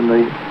to do, and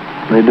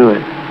they do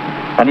it.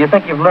 And do you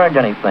think you've learned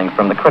anything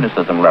from the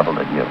criticism leveled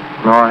at you?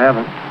 No, I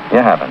haven't.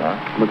 You haven't, huh?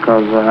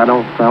 Because I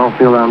don't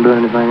feel that I'm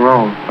doing anything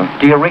wrong.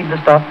 Do you read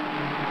the stuff?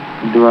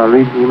 Do I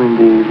read? You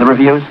mean the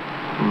reviews?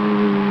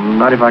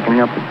 Not if I can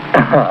help it.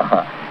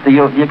 Do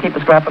you keep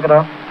the scrapbook at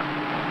all?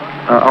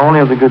 Only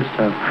of the good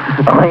stuff.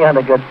 Only on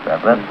the good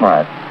stuff. That's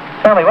smart.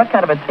 Tell me, what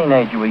kind of a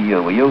teenager were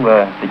you?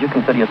 Did you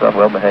consider yourself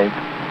well-behaved?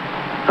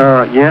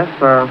 Yes.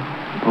 Well,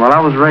 I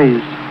was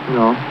raised, you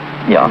know,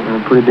 yeah, in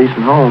a pretty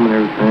decent home and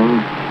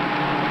everything.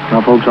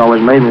 My folks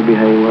always made me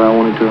behave whether I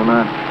wanted to or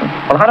not.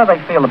 Well, how do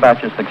they feel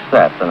about your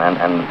success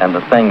and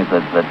the things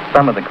that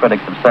some of the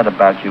critics have said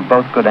about you,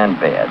 both good and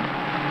bad?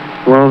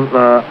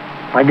 Well,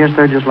 I guess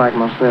they're just like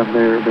myself.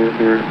 They're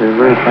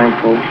very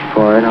thankful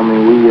for it. I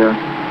mean,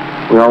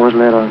 we always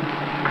led a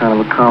kind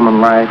of a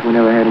common life. We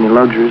never had any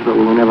luxuries, but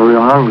we were never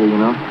real hungry, you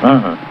know.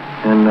 Mm-hmm.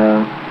 And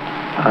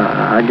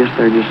I guess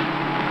they're just,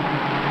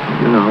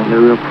 you know,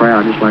 they're real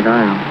proud, just like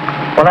I am.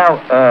 Well, now,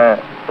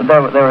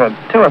 there were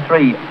 2 or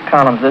 3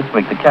 columns this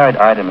week that carried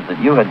items that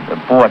you had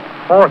bought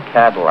 4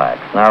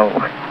 Cadillacs. Now,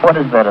 what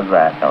is that of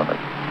that, Elvis?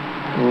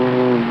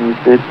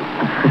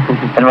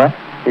 And what?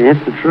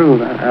 It's the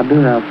truth. I do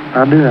have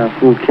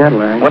 4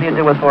 Cadillacs. What do you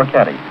do with 4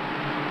 Caddies?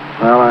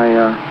 Well, I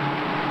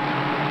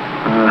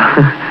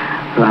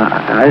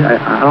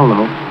don't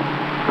know.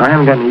 I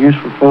haven't got any use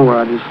for 4.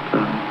 I just,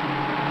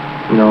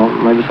 you know,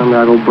 maybe someday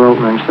I'll go broke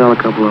and I can sell a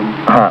couple of them.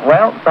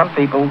 Well, some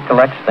people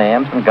collect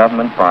stamps and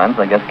government funds.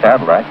 I guess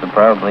Cadillacs are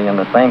probably in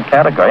the same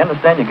category. I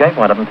understand you gave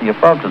one of them to your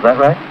folks. Is that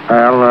right?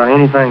 Well,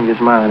 anything that's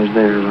mine is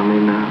theirs. I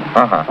mean,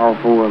 all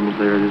 4 of them is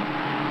theirs.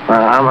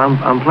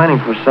 I'm planning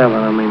for 7.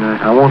 I mean,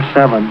 I want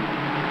 7.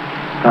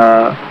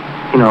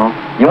 You know.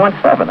 You want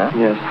 7, huh?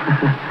 Yes.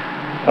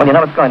 Well, you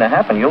know what's going to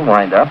happen. You'll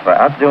wind up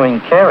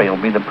outdoing Carey.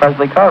 It'll be the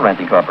Presley Car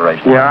Renting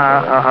Corporation. Yeah,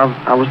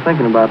 I was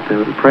thinking about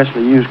the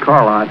Presley used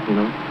car lot, you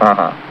know.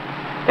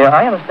 Yeah,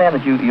 I understand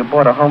that you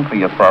bought a home for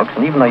your folks,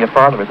 and even though your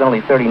father is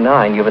only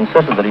 39, you've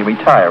insisted that he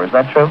retire. Is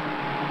that true?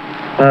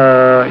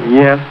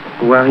 Yes.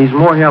 Well, he's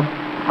more help.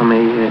 I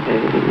mean,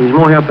 he's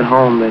more help at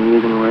home than he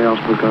is anywhere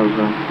else because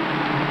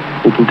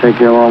he can take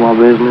care of all my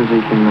business.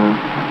 He can,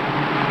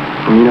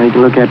 you know, he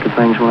can look after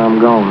things when I'm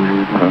gone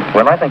and everything.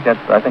 Well, I think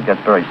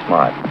that's very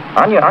smart.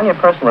 On your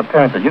personal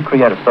appearances, you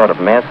create a sort of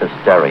mass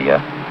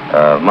hysteria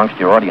amongst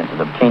your audiences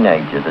of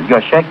teenagers.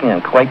 You're shaking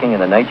and quaking in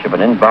the nature of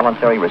an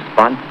involuntary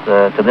response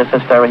to this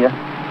hysteria?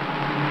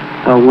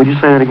 Would you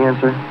say that again,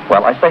 sir?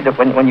 Well, I say that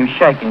when you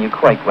shake and you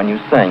quake when you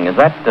sing, is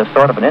that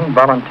sort of an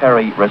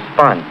involuntary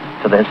response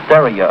to the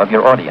hysteria of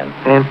your audience?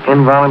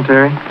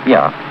 Involuntary?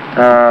 Yeah.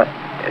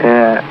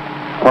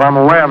 well, I'm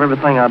aware of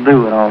everything I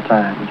do at all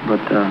times, but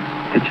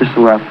it's just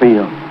the way I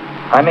feel.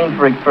 I mean,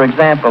 for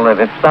example,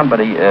 if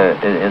somebody is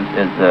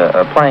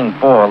playing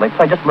ball, they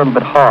play just a little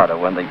bit harder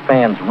when the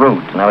fans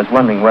root, and I was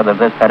wondering whether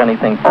this had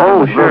anything to do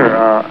with sure.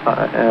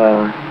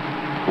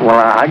 Well,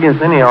 I guess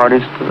any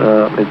artist,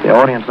 if the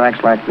audience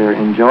acts like they're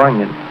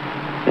enjoying it,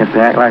 if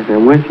they act like they're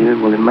with you,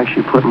 well, it makes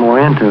you put more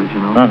into it, you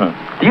know. Mm-hmm.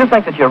 Do you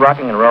think that your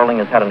rocking and rolling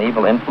has had an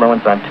evil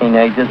influence on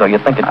teenagers, or you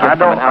think it gives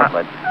them an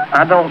outlet?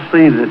 I don't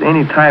see that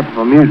any type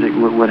of music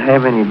would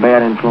have any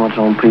bad influence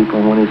on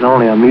people when it's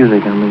only a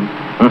music. I mean,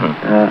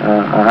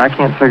 I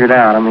can't figure it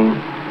out. I mean,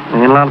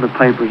 in a lot of the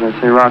papers, they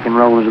say rock and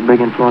roll is a big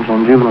influence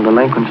on juvenile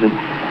delinquency.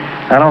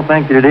 I don't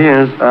think that it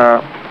is.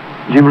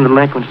 Juvenile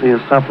delinquency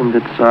is something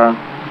that's,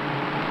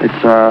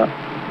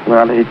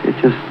 well, it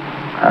just,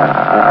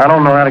 I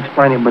don't know how to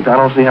explain it, but I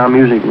don't see how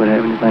music would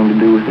have anything to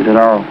do with it at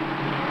all.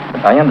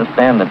 I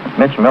understand that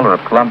Mitch Miller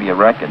of Columbia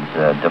Records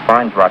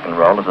defines rock and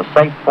roll as a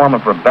safe form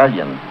of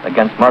rebellion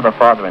against mother,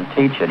 father, and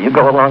teacher. Do you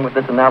go along with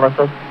this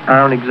analysis? I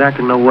don't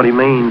exactly know what he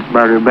means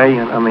by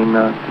rebellion. I mean,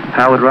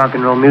 how would rock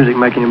and roll music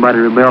make anybody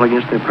rebel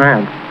against their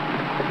parents?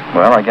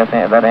 Well, I guess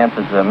that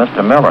answers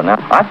Mr. Miller. Now,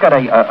 I've got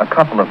a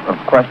couple of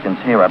questions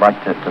here I'd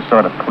like to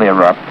sort of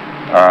clear up.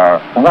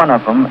 One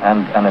of them,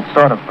 and it's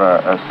sort of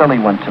a silly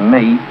one to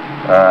me,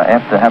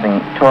 after having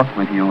talked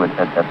with you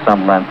at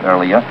some length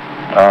earlier.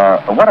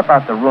 What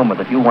about the rumor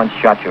that you once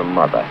shot your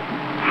mother?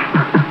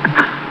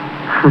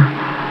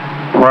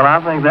 Well,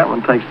 I think that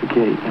one takes the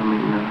cake. I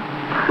mean,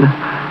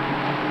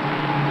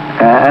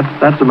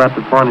 that's about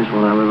the funniest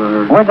one I've ever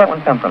heard. Where'd that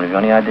one come from? Have you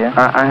any idea?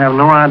 I have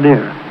no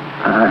idea.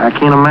 I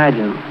can't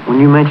imagine. When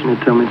you mentioned it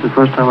to me, it's the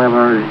first time I ever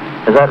heard it.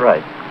 Is that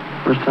right?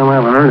 First time I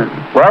ever heard it.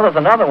 Well, there's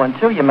another one,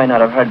 too, you may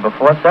not have heard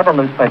before. Several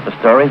newspaper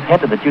stories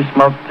hinted that you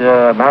smoked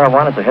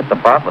marijuana to hit the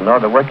bottle in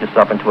order to work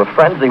yourself into a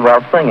frenzy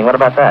while singing. What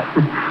about that?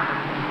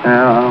 I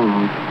don't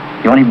know.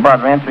 You won't even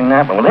bother answering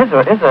that one. Well,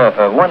 here's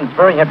a one that's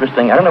very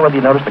interesting. I don't know whether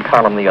you noticed the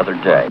column the other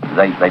day.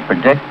 They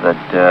predict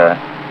that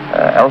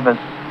Elvis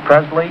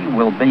Presley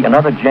will be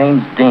another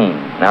James Dean.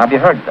 Now, have you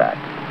heard that?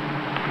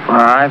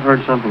 I've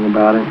heard something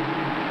about it.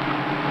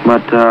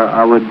 But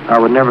I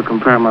would never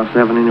compare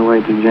myself in any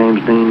way to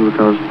James Dean,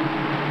 because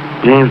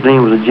James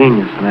Dean was a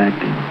genius in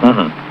acting.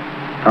 Mm-hmm.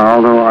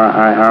 Although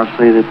I'll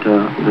say that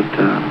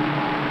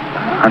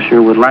I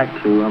sure would like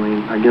to. I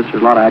mean, I guess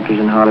there's a lot of actors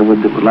in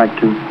Hollywood that would like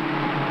to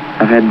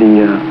have had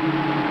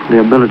the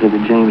ability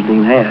that James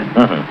Dean had.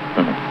 Mm-hmm.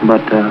 Mm-hmm.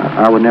 But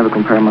I would never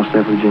compare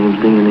myself with James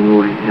Dean in any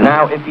way. You know?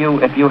 Now, if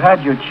you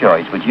had your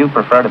choice, would you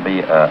prefer to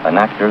be an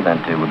actor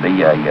than to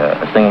be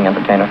a singing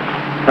entertainer?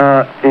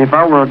 If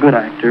I were a good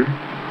actor,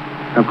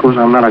 of course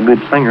I'm not a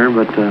good singer,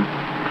 but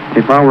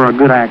if I were a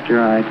good actor,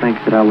 I think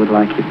that I would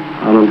like it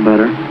a little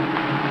better.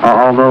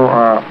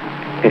 Although,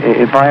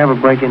 if I ever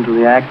break into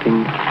the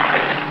acting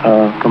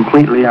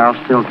completely, I'll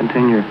still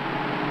continue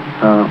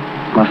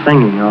my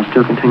singing. I'll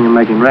still continue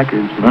making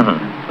records.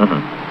 Mm-hmm.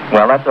 Mm-hmm.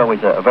 Well, that's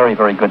always a very,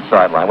 very good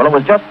sideline. Well, it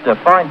was just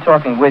fine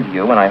talking with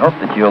you, and I hope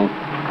that you'll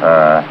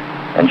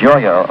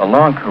enjoy a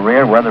long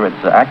career, whether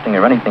it's acting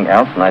or anything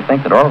else. And I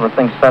think that all of the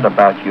things said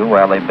about you,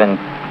 while they've been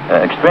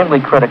extremely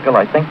critical,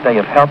 I think they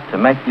have helped to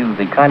make you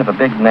the kind of a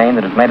big name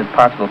that has made it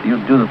possible for you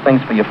to do the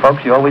things for your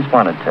folks you always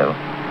wanted to.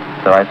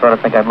 So I sort of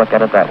think I'd look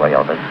at it that way,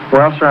 Elvis.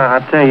 Well, sir, I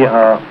tell you,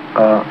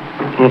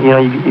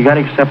 you got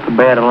to accept the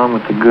bad along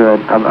with the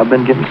good. I've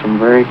been getting some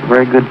very,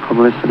 very good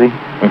publicity.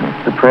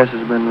 Mm-hmm. The press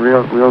has been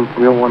real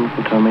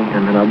wonderful to me,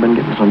 and then I've been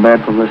getting some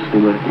bad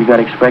publicity, but you got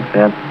to expect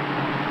that.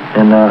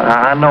 And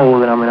I know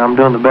that, I'm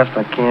doing the best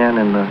I can,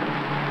 and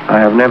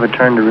I have never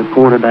turned a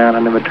reporter down. I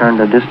never turned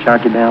a disc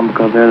jockey down,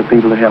 because they're the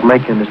people that help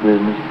make in this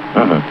business.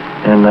 Mm-hmm.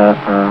 And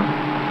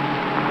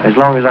as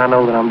long as I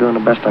know that I'm doing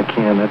the best I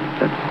can, that's...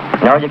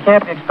 No, you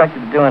can't be expected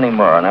to do any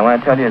more. And I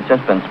want to tell you, it's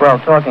just been swell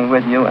talking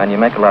with you, and you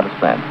make a lot of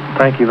sense.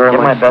 Thank you very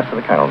much. Give my best to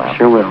the Colonel now.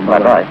 Sure will.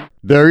 Bye-bye.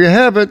 There you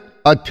have it.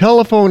 A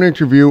telephone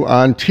interview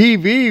on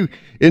TV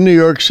in New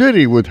York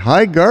City with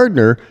Hy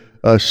Gardner,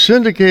 a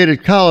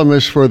syndicated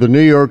columnist for the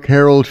New York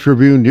Herald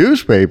Tribune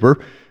newspaper,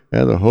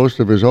 and the host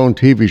of his own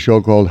TV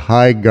show called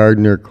Hy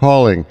Gardner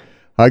Calling.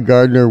 Hy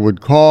Gardner would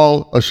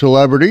call a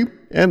celebrity,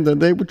 and then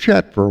they would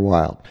chat for a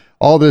while.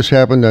 All this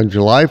happened on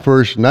July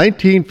 1st,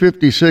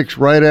 1956,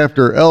 right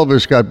after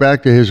Elvis got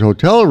back to his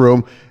hotel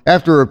room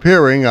after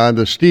appearing on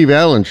The Steve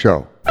Allen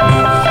Show.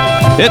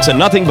 It's a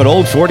Nothing But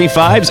Old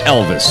 45's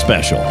Elvis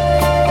special,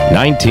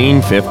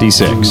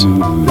 1956.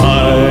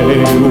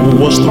 I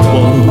was the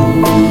one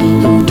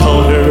who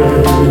taught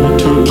her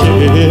to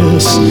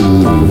kiss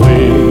the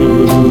way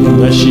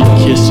that she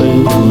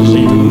kisses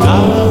you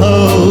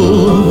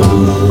now.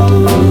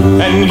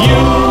 And you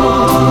know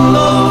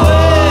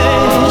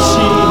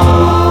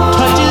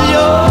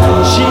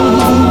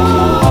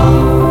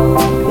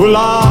well, I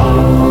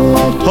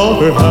taught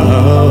her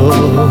how.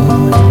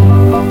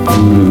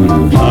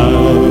 I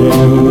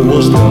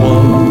was the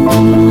one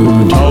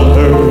who taught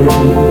her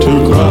to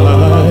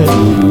cry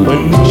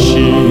when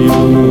she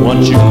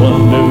wants you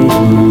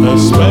under a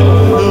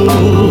spell.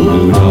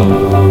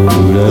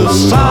 The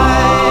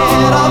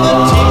sight of the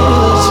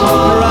tears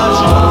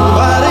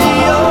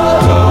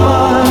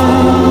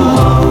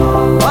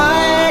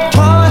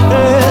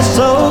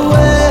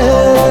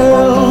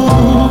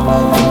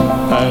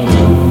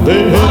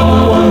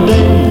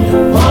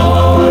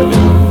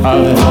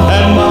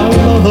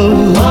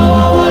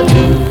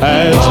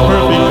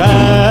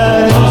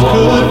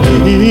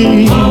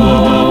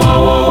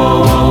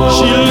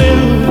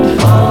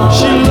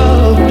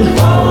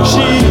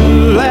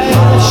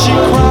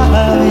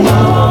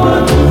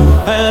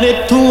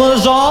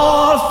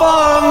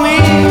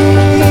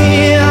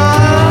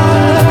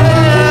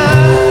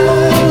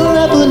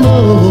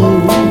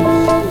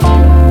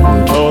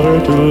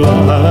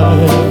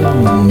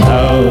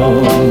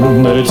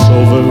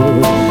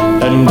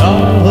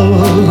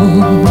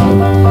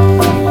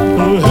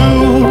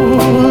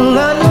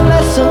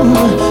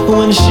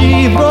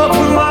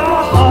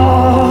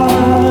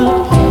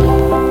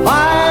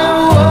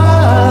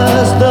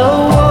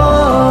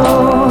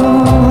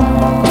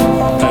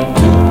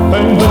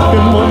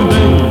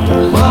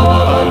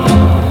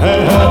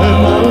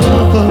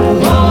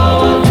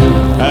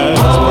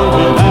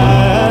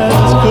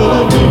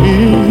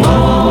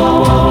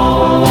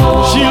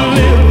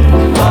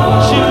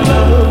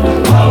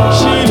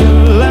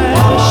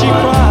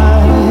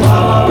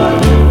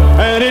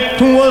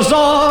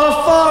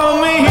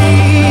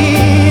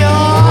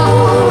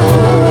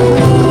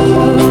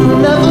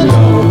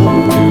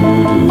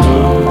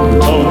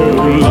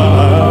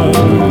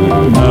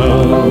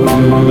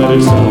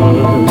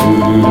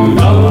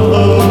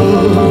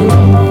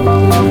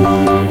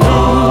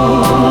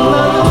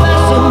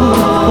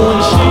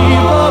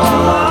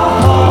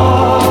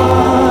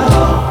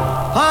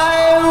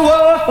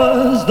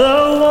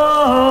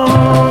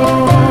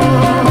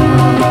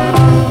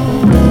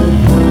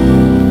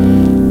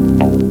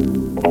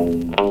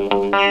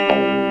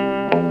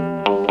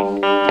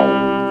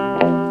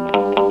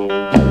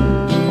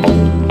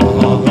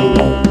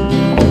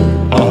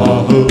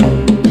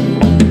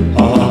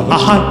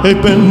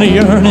I've been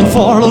yearning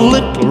for a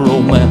little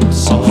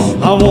romance.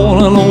 I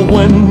wanna know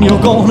when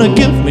you're gonna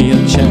give me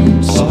a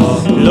chance.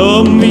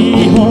 Love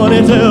me,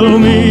 honey, tell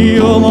me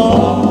you're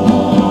mine.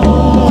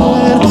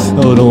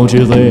 Oh, don't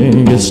you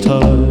think it's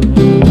time?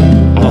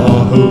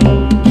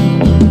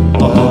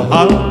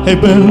 I've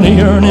been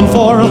yearning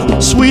for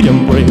a sweet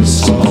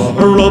embrace.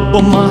 Rub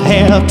on my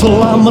hair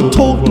till I'm a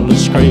total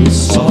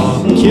disgrace.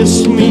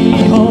 Kiss me,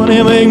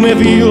 honey, make me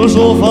feel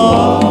so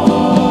fine.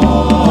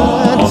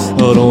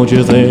 Oh, don't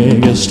you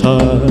think it's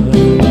time?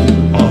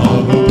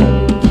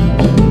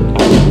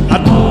 I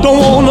don't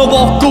wanna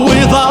walk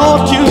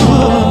without you,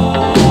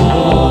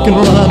 walking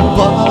right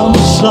by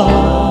my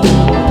side.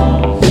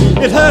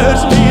 It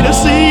hurts me to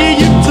see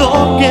you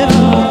talking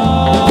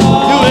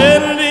to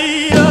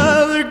any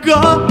other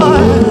guy.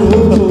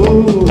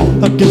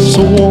 I get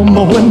so warm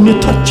when you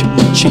touch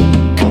my cheek.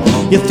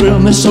 You thrill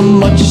me so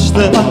much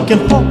that I can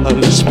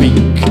hardly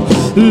speak.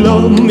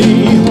 Love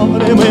me,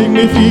 honey, make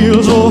me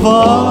feel so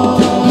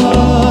fine.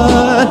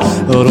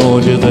 Oh,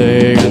 don't you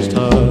think it's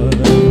time?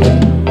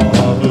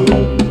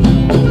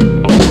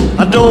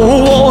 I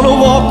don't wanna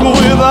walk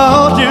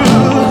without you,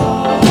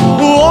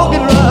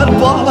 walking right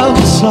by my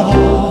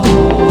side.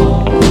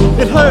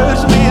 It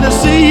hurts me to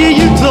see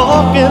you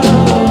talking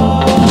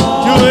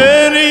to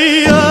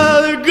any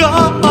other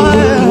guy.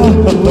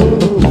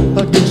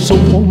 I get so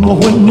warm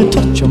when you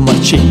touch my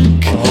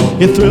cheek.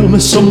 You thrill me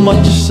so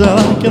much that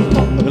I can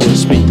hardly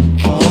speak.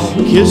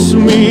 Kiss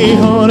me,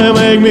 honey,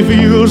 make me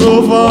feel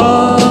so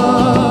fine.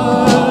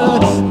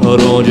 Oh,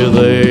 don't you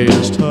think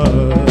it's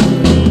time?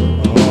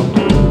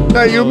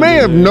 Now, you may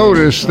have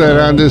noticed that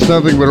on this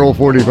Nothing But Old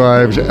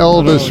 45's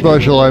Elvis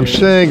special, I'm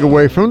staying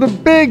away from the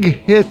big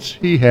hits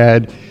he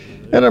had,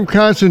 and I'm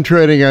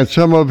concentrating on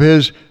some of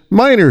his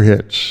minor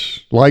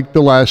hits, like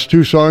the last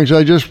two songs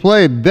I just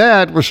played.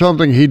 That was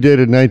something he did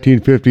in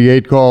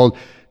 1958 called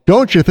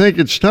Don't You Think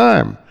It's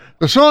Time?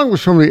 The song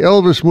was from the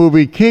Elvis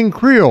movie King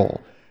Creole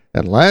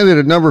and landed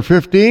at number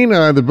 15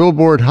 on the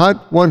Billboard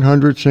Hot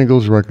 100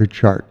 Singles Record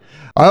Chart.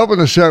 I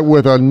opened the set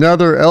with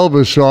another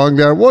Elvis song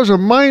that was a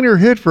minor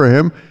hit for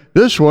him,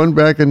 this one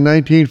back in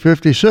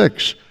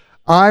 1956.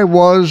 I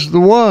Was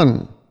the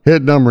One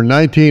hit number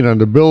 19 on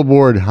the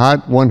Billboard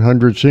Hot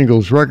 100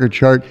 Singles Record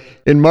Chart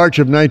in March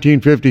of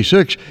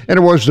 1956, and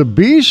it was the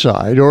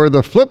B-side, or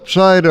the flip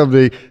side, of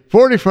the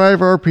 45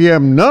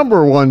 RPM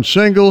number one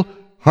single,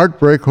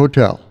 Heartbreak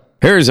Hotel.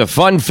 Here's a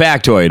fun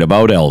factoid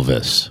about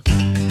Elvis.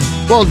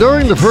 Well,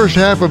 during the first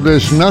half of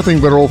this Nothing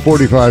But Old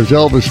 45's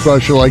Elvis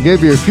special, I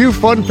gave you a few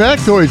fun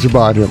factoids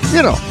about him.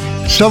 You know,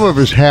 some of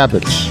his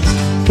habits.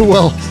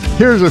 Well,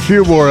 here's a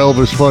few more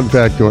Elvis fun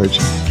factoids.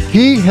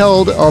 He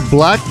held a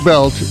black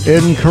belt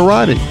in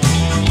karate.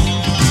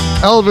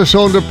 Elvis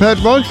owned a pet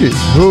monkey,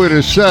 who it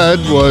is said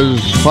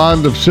was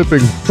fond of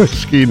sipping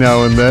whiskey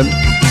now and then.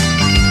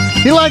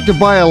 He liked to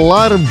buy a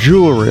lot of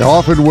jewelry,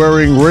 often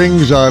wearing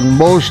rings on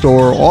most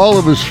or all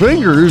of his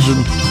fingers,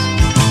 and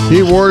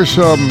he wore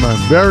some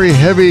very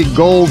heavy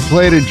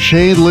gold-plated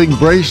chain-link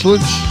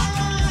bracelets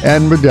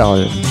and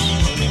medallions.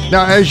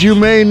 Now, as you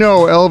may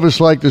know, Elvis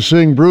liked to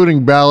sing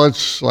brooding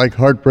ballads like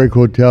Heartbreak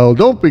Hotel,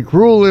 Don't Be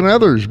Cruel, and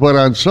others, but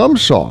on some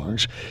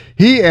songs,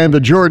 he and the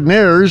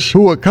Jordanaires,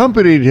 who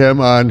accompanied him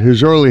on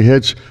his early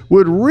hits,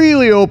 would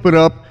really open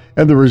up,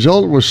 and the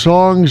result was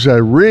songs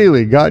that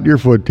really got your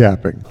foot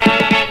tapping.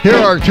 Here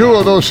are two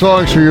of those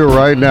songs for you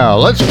right now.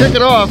 Let's kick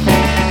it off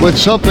with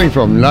something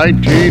from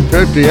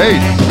 1958.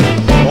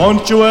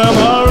 Won't you wear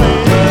my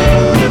ring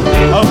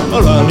up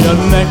around your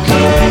neck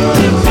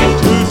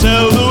to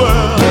tell the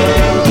world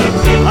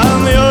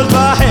I'm yours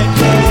by heck?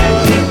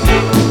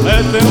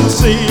 Let them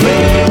see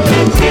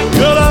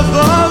your love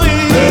for me,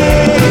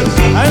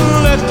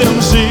 and let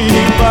them see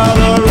by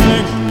the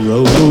ring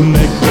road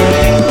neck.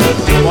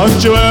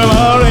 Won't you wear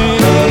my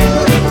ring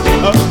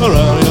up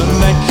around your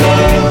neck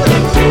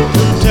to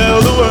tell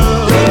the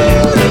world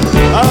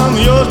I'm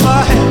yours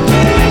by heck?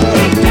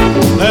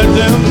 Let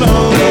them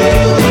know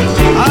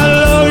I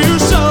love you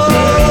so.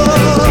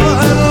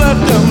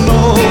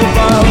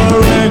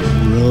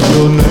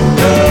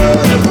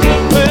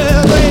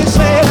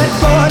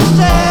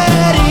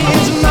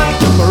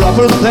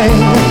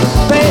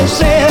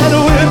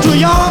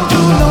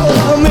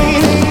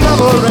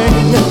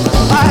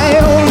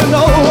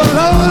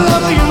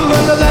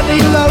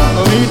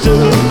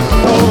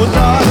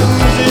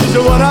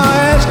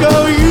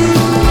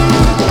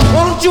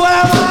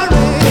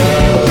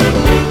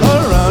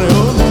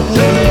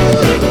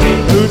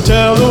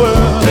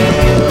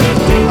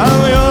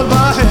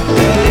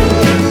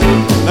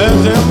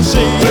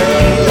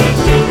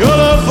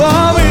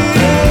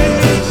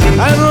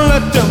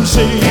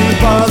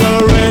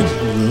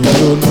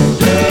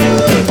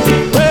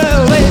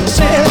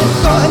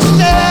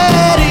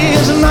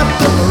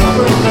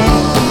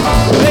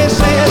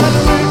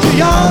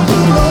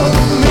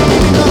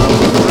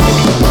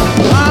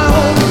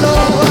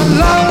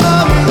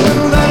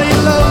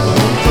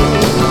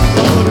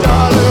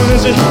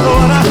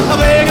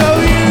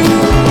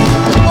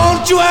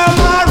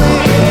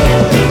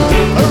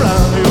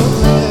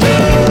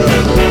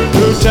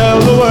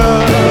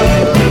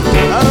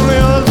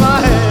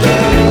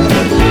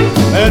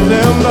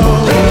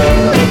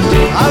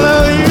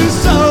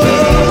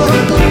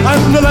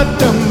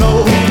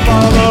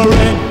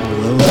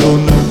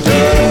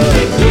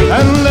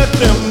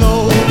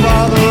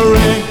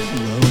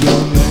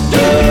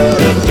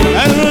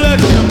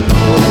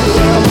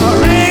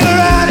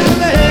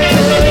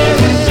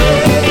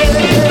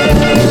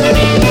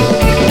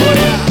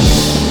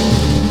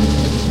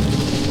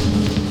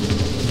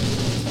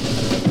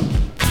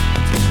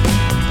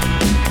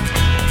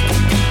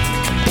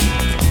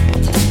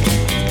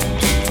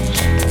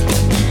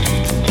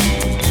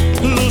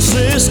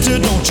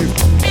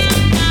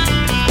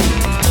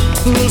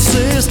 Little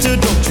sister,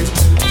 don't you?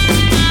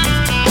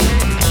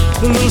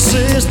 Little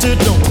sister,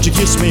 don't you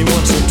kiss me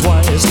once or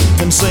twice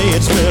and say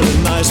it's very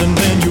nice and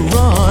then you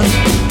run.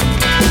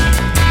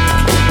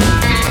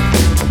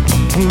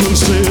 Little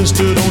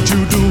sister, don't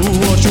you do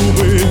what your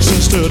big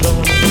sister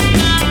done.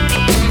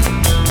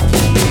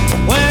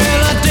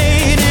 Well, I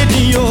dated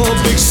your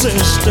big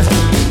sister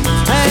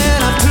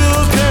and I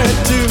took her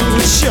to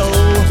a show.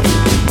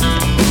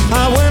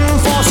 I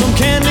went for some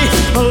candy,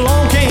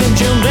 along came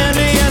Jim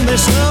Dandy and they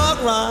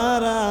snuck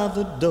right out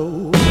the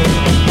door.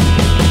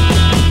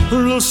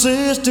 Little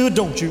sister,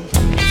 don't you?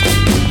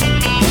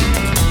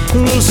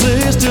 Little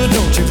sister,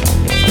 don't you?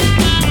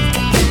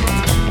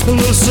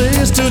 Little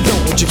sister,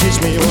 don't you kiss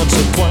me once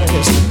or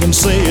twice and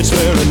say it's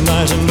very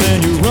nice and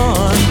then you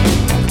run.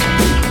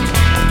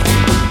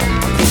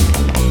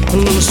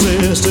 Little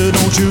sister,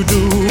 don't you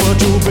do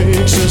what your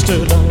big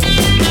sister done.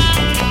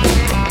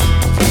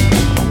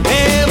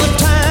 Every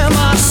time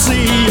I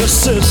see your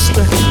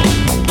sister,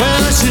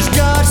 well, she's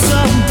got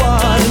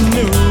somebody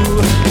new.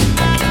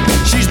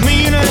 She's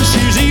mean and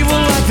she's evil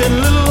like that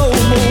little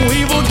old Mo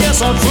Evil.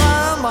 Guess I'll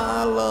try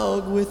my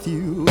luck with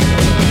you.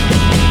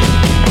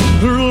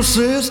 Little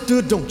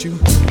sister, don't you?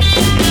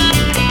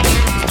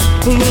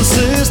 Little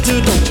sister,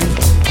 don't you?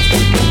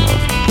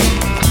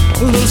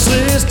 Little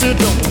sister,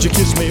 don't you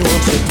kiss me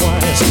once or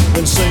twice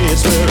and say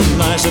it's very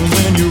nice and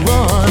then you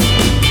run.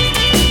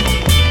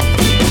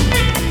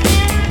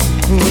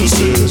 Little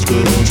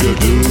sister, don't you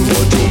do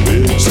what your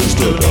big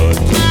sister done.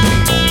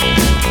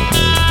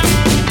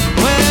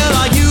 Well,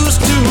 I used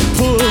to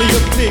pull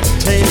your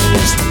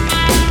pigtails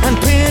and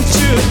pinch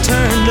your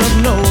turned up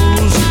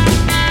nose,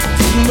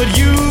 but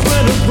you've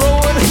been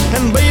growing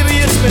and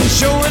baby it's been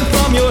showing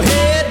from your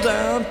head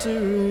down to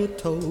your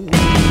toes.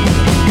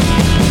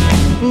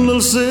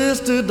 Little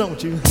sister,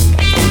 don't you?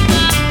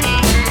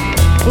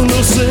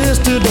 Little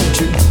sister, don't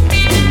you?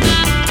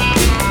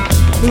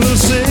 Little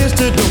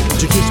sister,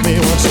 don't you kiss me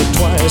once or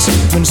twice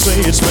and say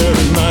it's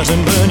very nice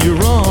and then you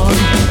run.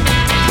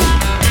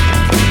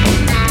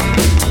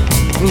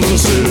 Little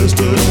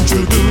sister, don't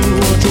you do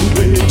what your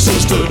big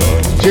sister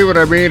done. See what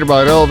I mean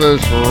about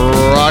Elvis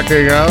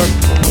rocking out?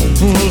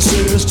 Little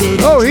sister,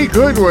 oh, he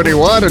could when he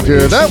wanted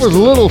to. That was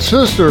Little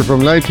Sister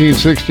from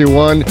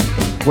 1961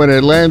 when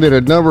it landed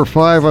at number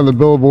 5 on the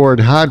Billboard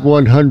Hot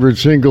 100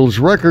 Singles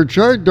record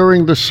chart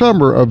during the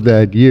summer of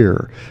that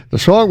year. The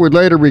song would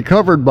later be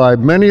covered by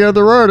many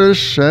other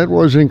artists and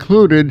was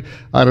included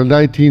on a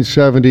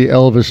 1970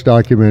 Elvis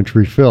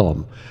documentary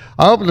film.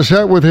 I opened the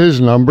set with his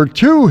number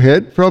 2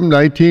 hit from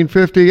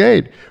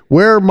 1958,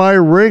 Wear My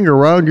Ring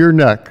Around Your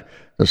Neck.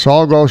 The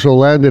song also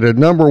landed at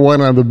number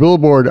 1 on the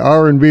Billboard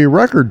R&B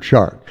record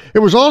chart. It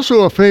was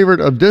also a favorite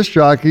of disc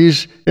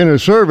jockeys in a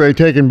survey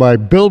taken by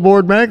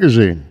Billboard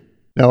magazine.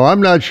 Now,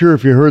 I'm not sure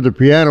if you heard the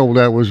piano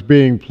that was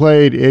being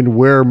played in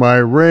Wear My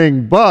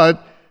Ring,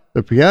 but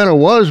the piano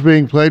was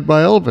being played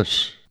by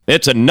Elvis.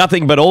 It's a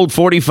Nothing But Old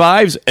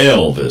 45's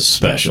Elvis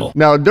special.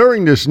 Now,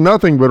 during this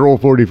Nothing But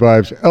Old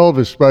 45's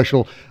Elvis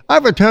special,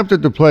 I've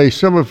attempted to play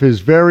some of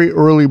his very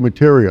early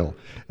material.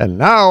 And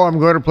now I'm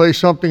going to play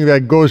something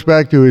that goes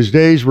back to his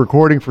days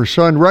recording for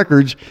Sun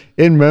Records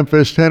in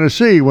Memphis,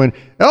 Tennessee, when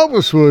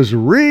Elvis was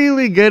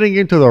really getting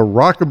into the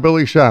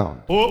rockabilly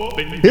sound.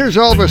 Here's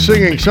Elvis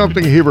singing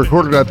something he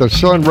recorded at the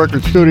Sun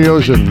Record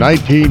Studios in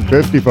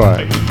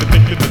 1955.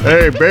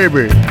 Hey,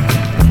 baby,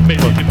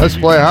 let's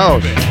play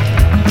house.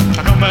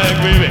 Come back,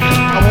 baby,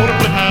 I want to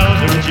play house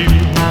with you.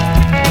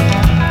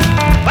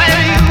 Well,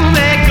 you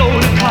may go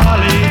to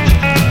college,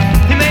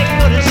 you may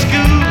go to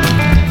school,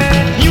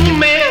 you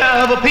may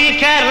have a pink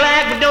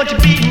Cadillac, but don't you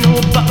be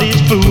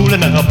nobody's fool.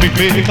 And now,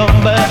 baby,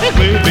 come back,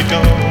 baby,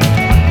 come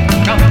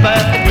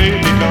back,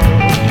 baby,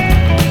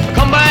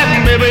 come back,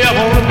 baby, I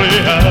want to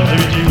play house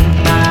with you.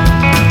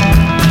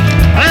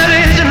 And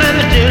listen, let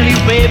me tell you,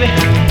 baby,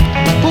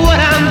 what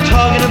I'm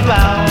talking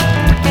about.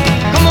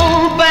 Come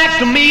on back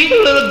to me,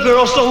 little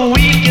girl, so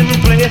we can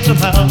play some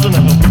house. And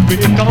now,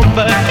 baby, come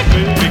back,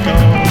 baby,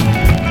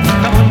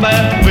 come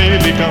back,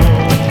 baby,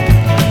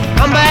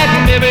 come back,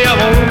 baby, I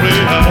want to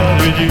play house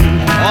with you.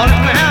 All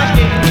in my house,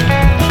 yeah.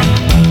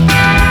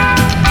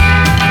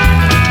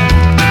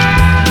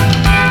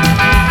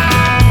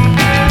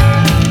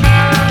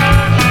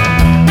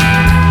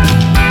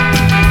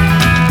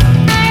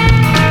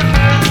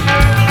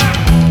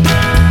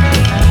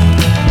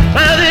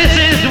 Now this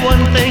is the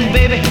one thing,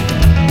 baby,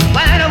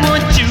 I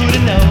want you to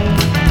know.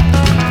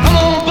 Come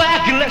on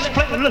back and let's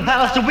play a little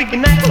house so we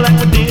can act like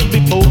we did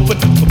before. But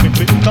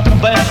baby, come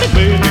back,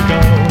 baby,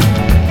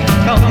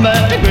 come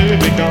back,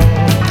 baby,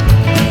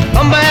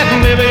 come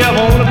back, baby.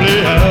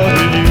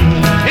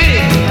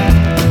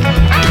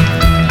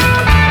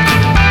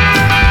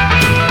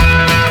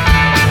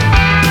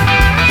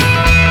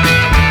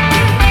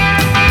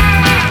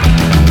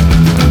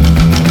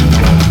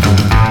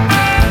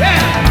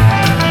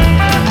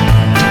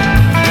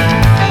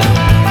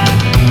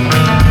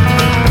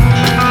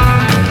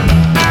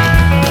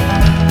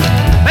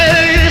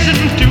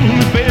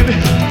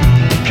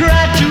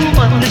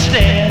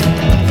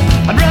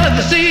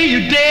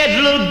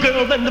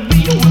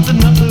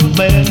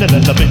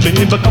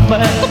 baby, come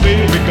back,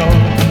 baby, come.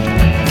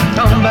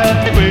 Come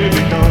back,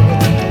 baby, come.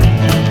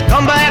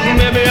 Come back,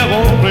 baby, I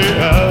won't play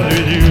out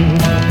with you.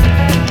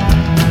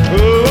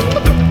 Oh,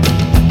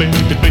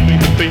 baby, baby,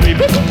 baby, baby,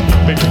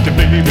 baby,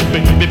 baby, baby,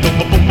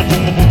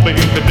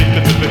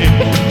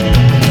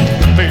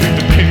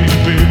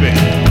 baby.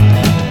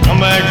 Come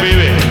back,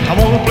 baby, I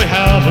won't play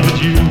house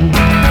with you.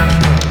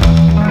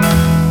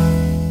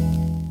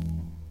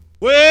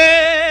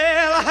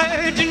 Well, I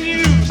heard the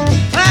news.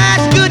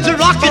 That's good to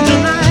rockin'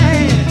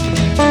 tonight.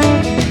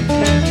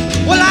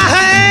 Well, I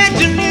heard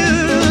the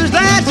news.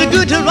 That's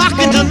good to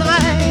rockin'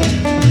 tonight.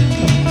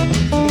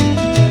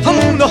 I'm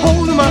gonna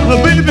hold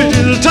my baby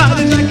as tight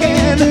as I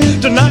can.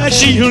 Tonight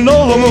she'll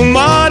know I'm a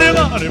mighty,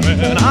 mighty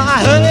man.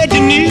 I heard the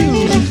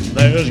news.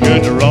 There's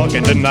good to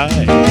rockin'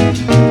 tonight.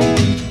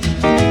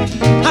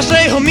 I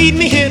say, oh, meet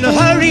me in a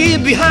hurry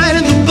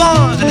behind the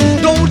barn.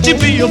 Don't you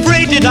be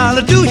afraid that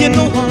I'll do you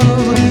no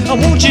harm. I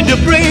want you to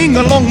bring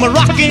along my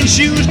rocking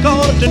shoes,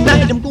 'cause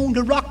tonight I'm going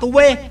to rock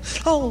away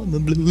all the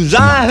blues.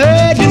 I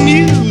heard the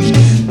news.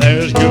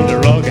 There's good to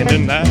rockin'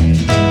 tonight.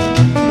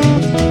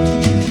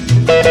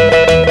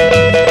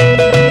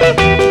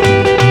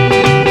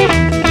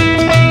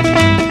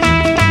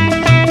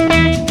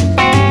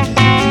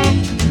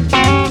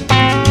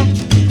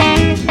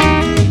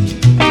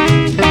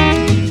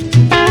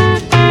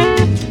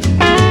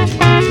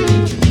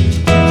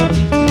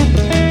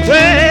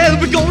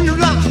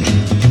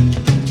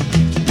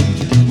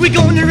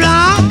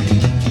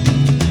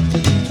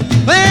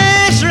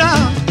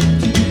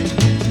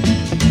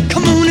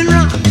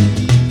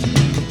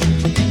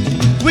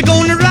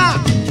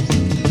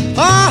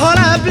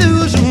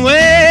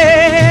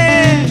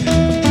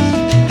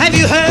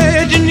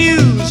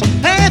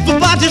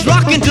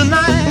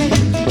 Tonight,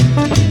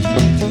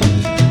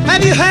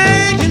 have you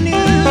heard the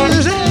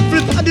news?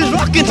 Everybody's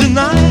rocking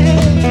tonight.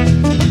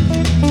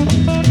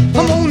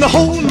 I'm gonna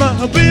hold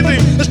my baby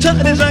as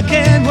tight as I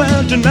can.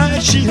 Well,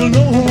 tonight she'll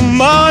know,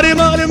 mighty,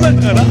 mighty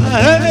man,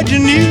 I heard the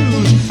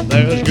news.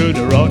 There's good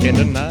rocking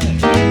tonight.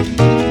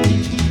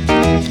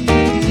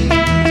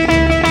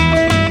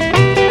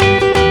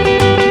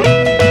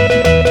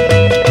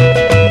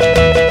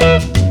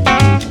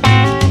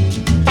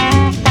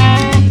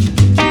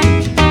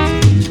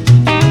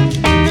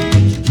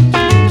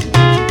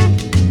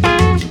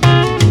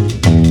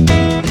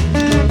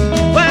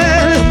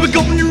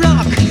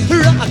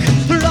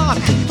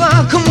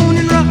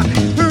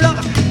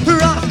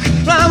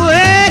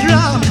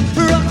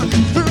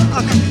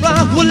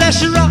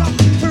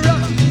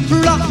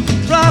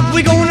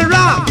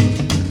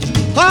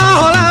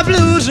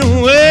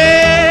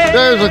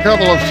 There's a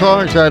couple of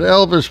songs that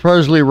Elvis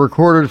Presley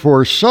recorded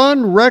for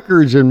Sun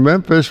Records in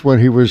Memphis when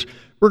he was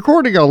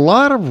recording a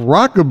lot of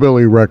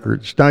rockabilly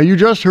records. Now, you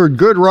just heard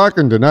Good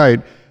Rockin' Tonight.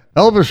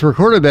 Elvis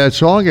recorded that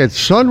song at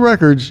Sun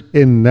Records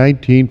in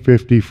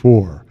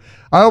 1954.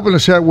 I opened the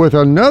set with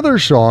another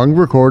song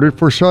recorded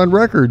for Sun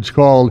Records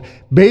called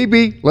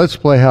Baby, Let's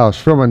Play House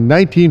from a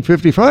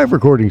 1955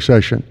 recording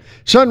session.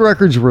 Sun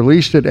Records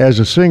released it as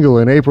a single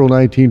in April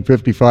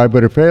 1955,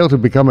 but it failed to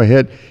become a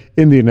hit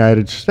in the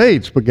United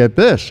States. But get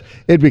this,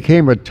 it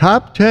became a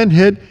top 10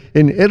 hit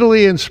in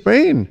Italy and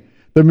Spain.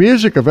 The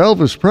music of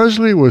Elvis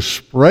Presley was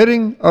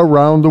spreading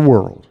around the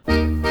world.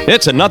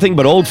 It's a Nothing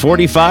But Old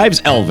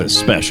 45's Elvis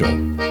special.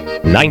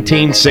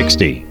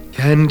 1960.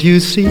 Can't you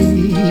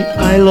see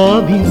I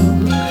love you?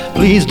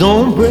 Please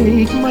don't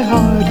break my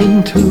heart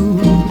in two.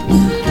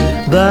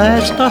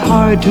 That's not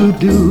hard to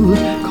do,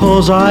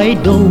 'cause I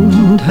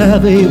don't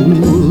have a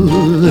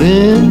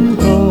wooden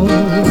heart.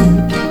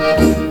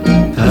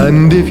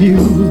 And if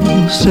you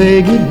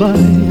say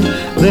goodbye,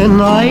 then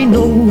I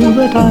know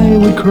that I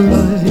would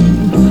cry.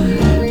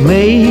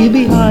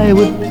 Maybe I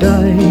would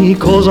die,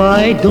 'cause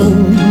I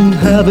don't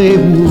have a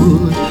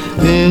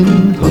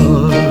wooden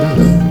heart.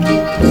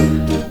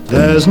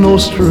 There's no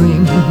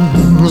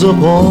strings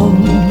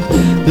upon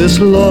this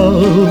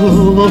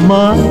love of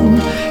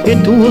mine.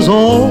 It was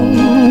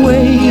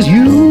always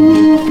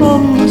you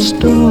from the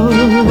start.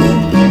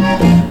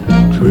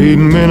 Treat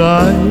me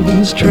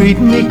nice, treat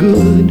me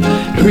good,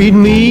 treat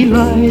me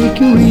like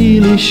you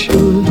really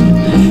should.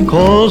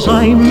 'Cause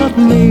I'm not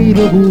made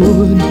of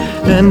wood,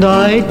 and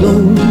I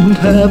don't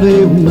have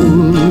a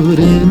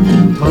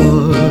wooden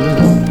heart.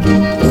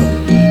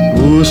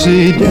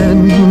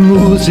 Musiden,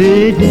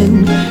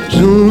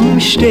 zum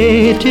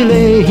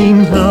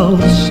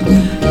Städtelein-Haus,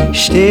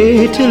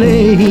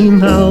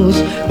 Städtelein-Haus,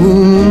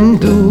 und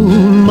du,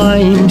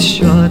 mein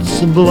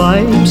Schatz,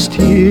 bleibst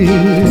hier.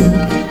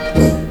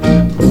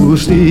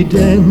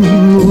 Musiden,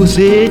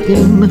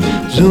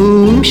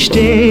 zum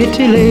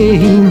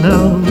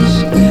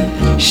Städtelein-Haus,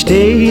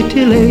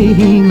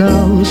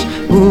 Städtelein-Haus,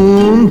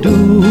 und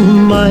du,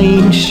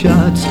 mein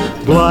Schatz,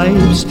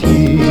 bleibst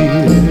hier.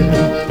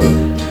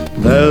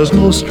 There's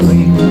no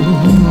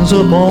strings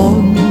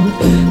upon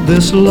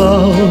this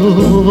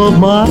love of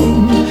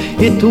mine.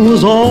 It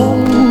was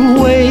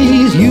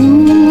always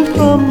you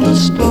from the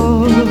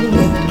start.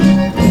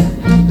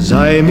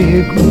 Sei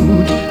mir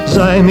gut,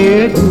 sei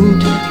mir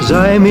gut,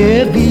 Sei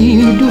mir,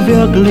 wie du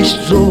wirklich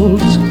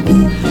sollst,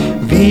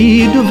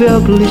 wie du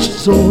wirklich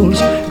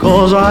sollst,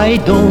 'cause I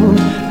don't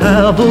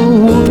have a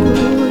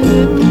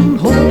wooden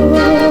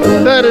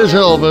heart. That is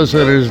Elvis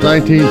and his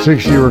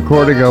 1960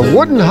 recording of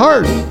Wooden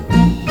Heart,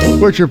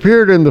 which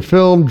appeared in the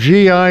film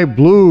G.I.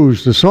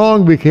 Blues. The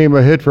song became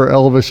a hit for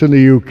Elvis in the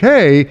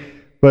UK,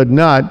 but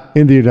not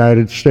in the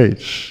United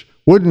States.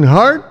 Wooden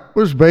Heart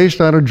was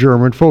based on a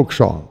German folk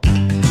song.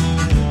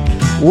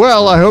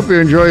 Well, I hope you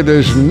enjoyed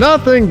this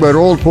Nothing But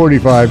Old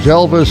 45's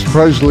Elvis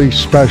Presley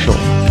special.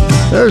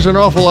 There's an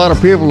awful lot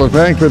of people to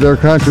thank for their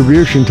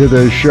contribution to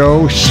this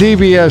show.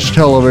 CBS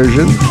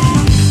Television,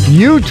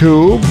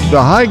 YouTube,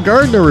 the High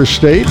Gardner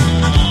Estate,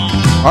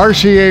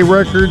 RCA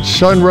Records,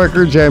 Sun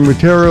Records, and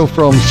material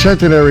from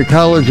Centenary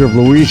College of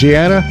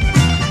Louisiana,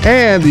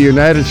 and the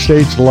United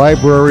States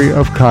Library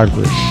of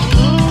Congress.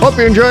 Hope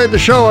you enjoyed the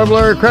show. I'm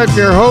Larry Crack,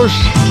 your host.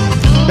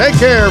 Take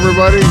care,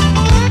 everybody.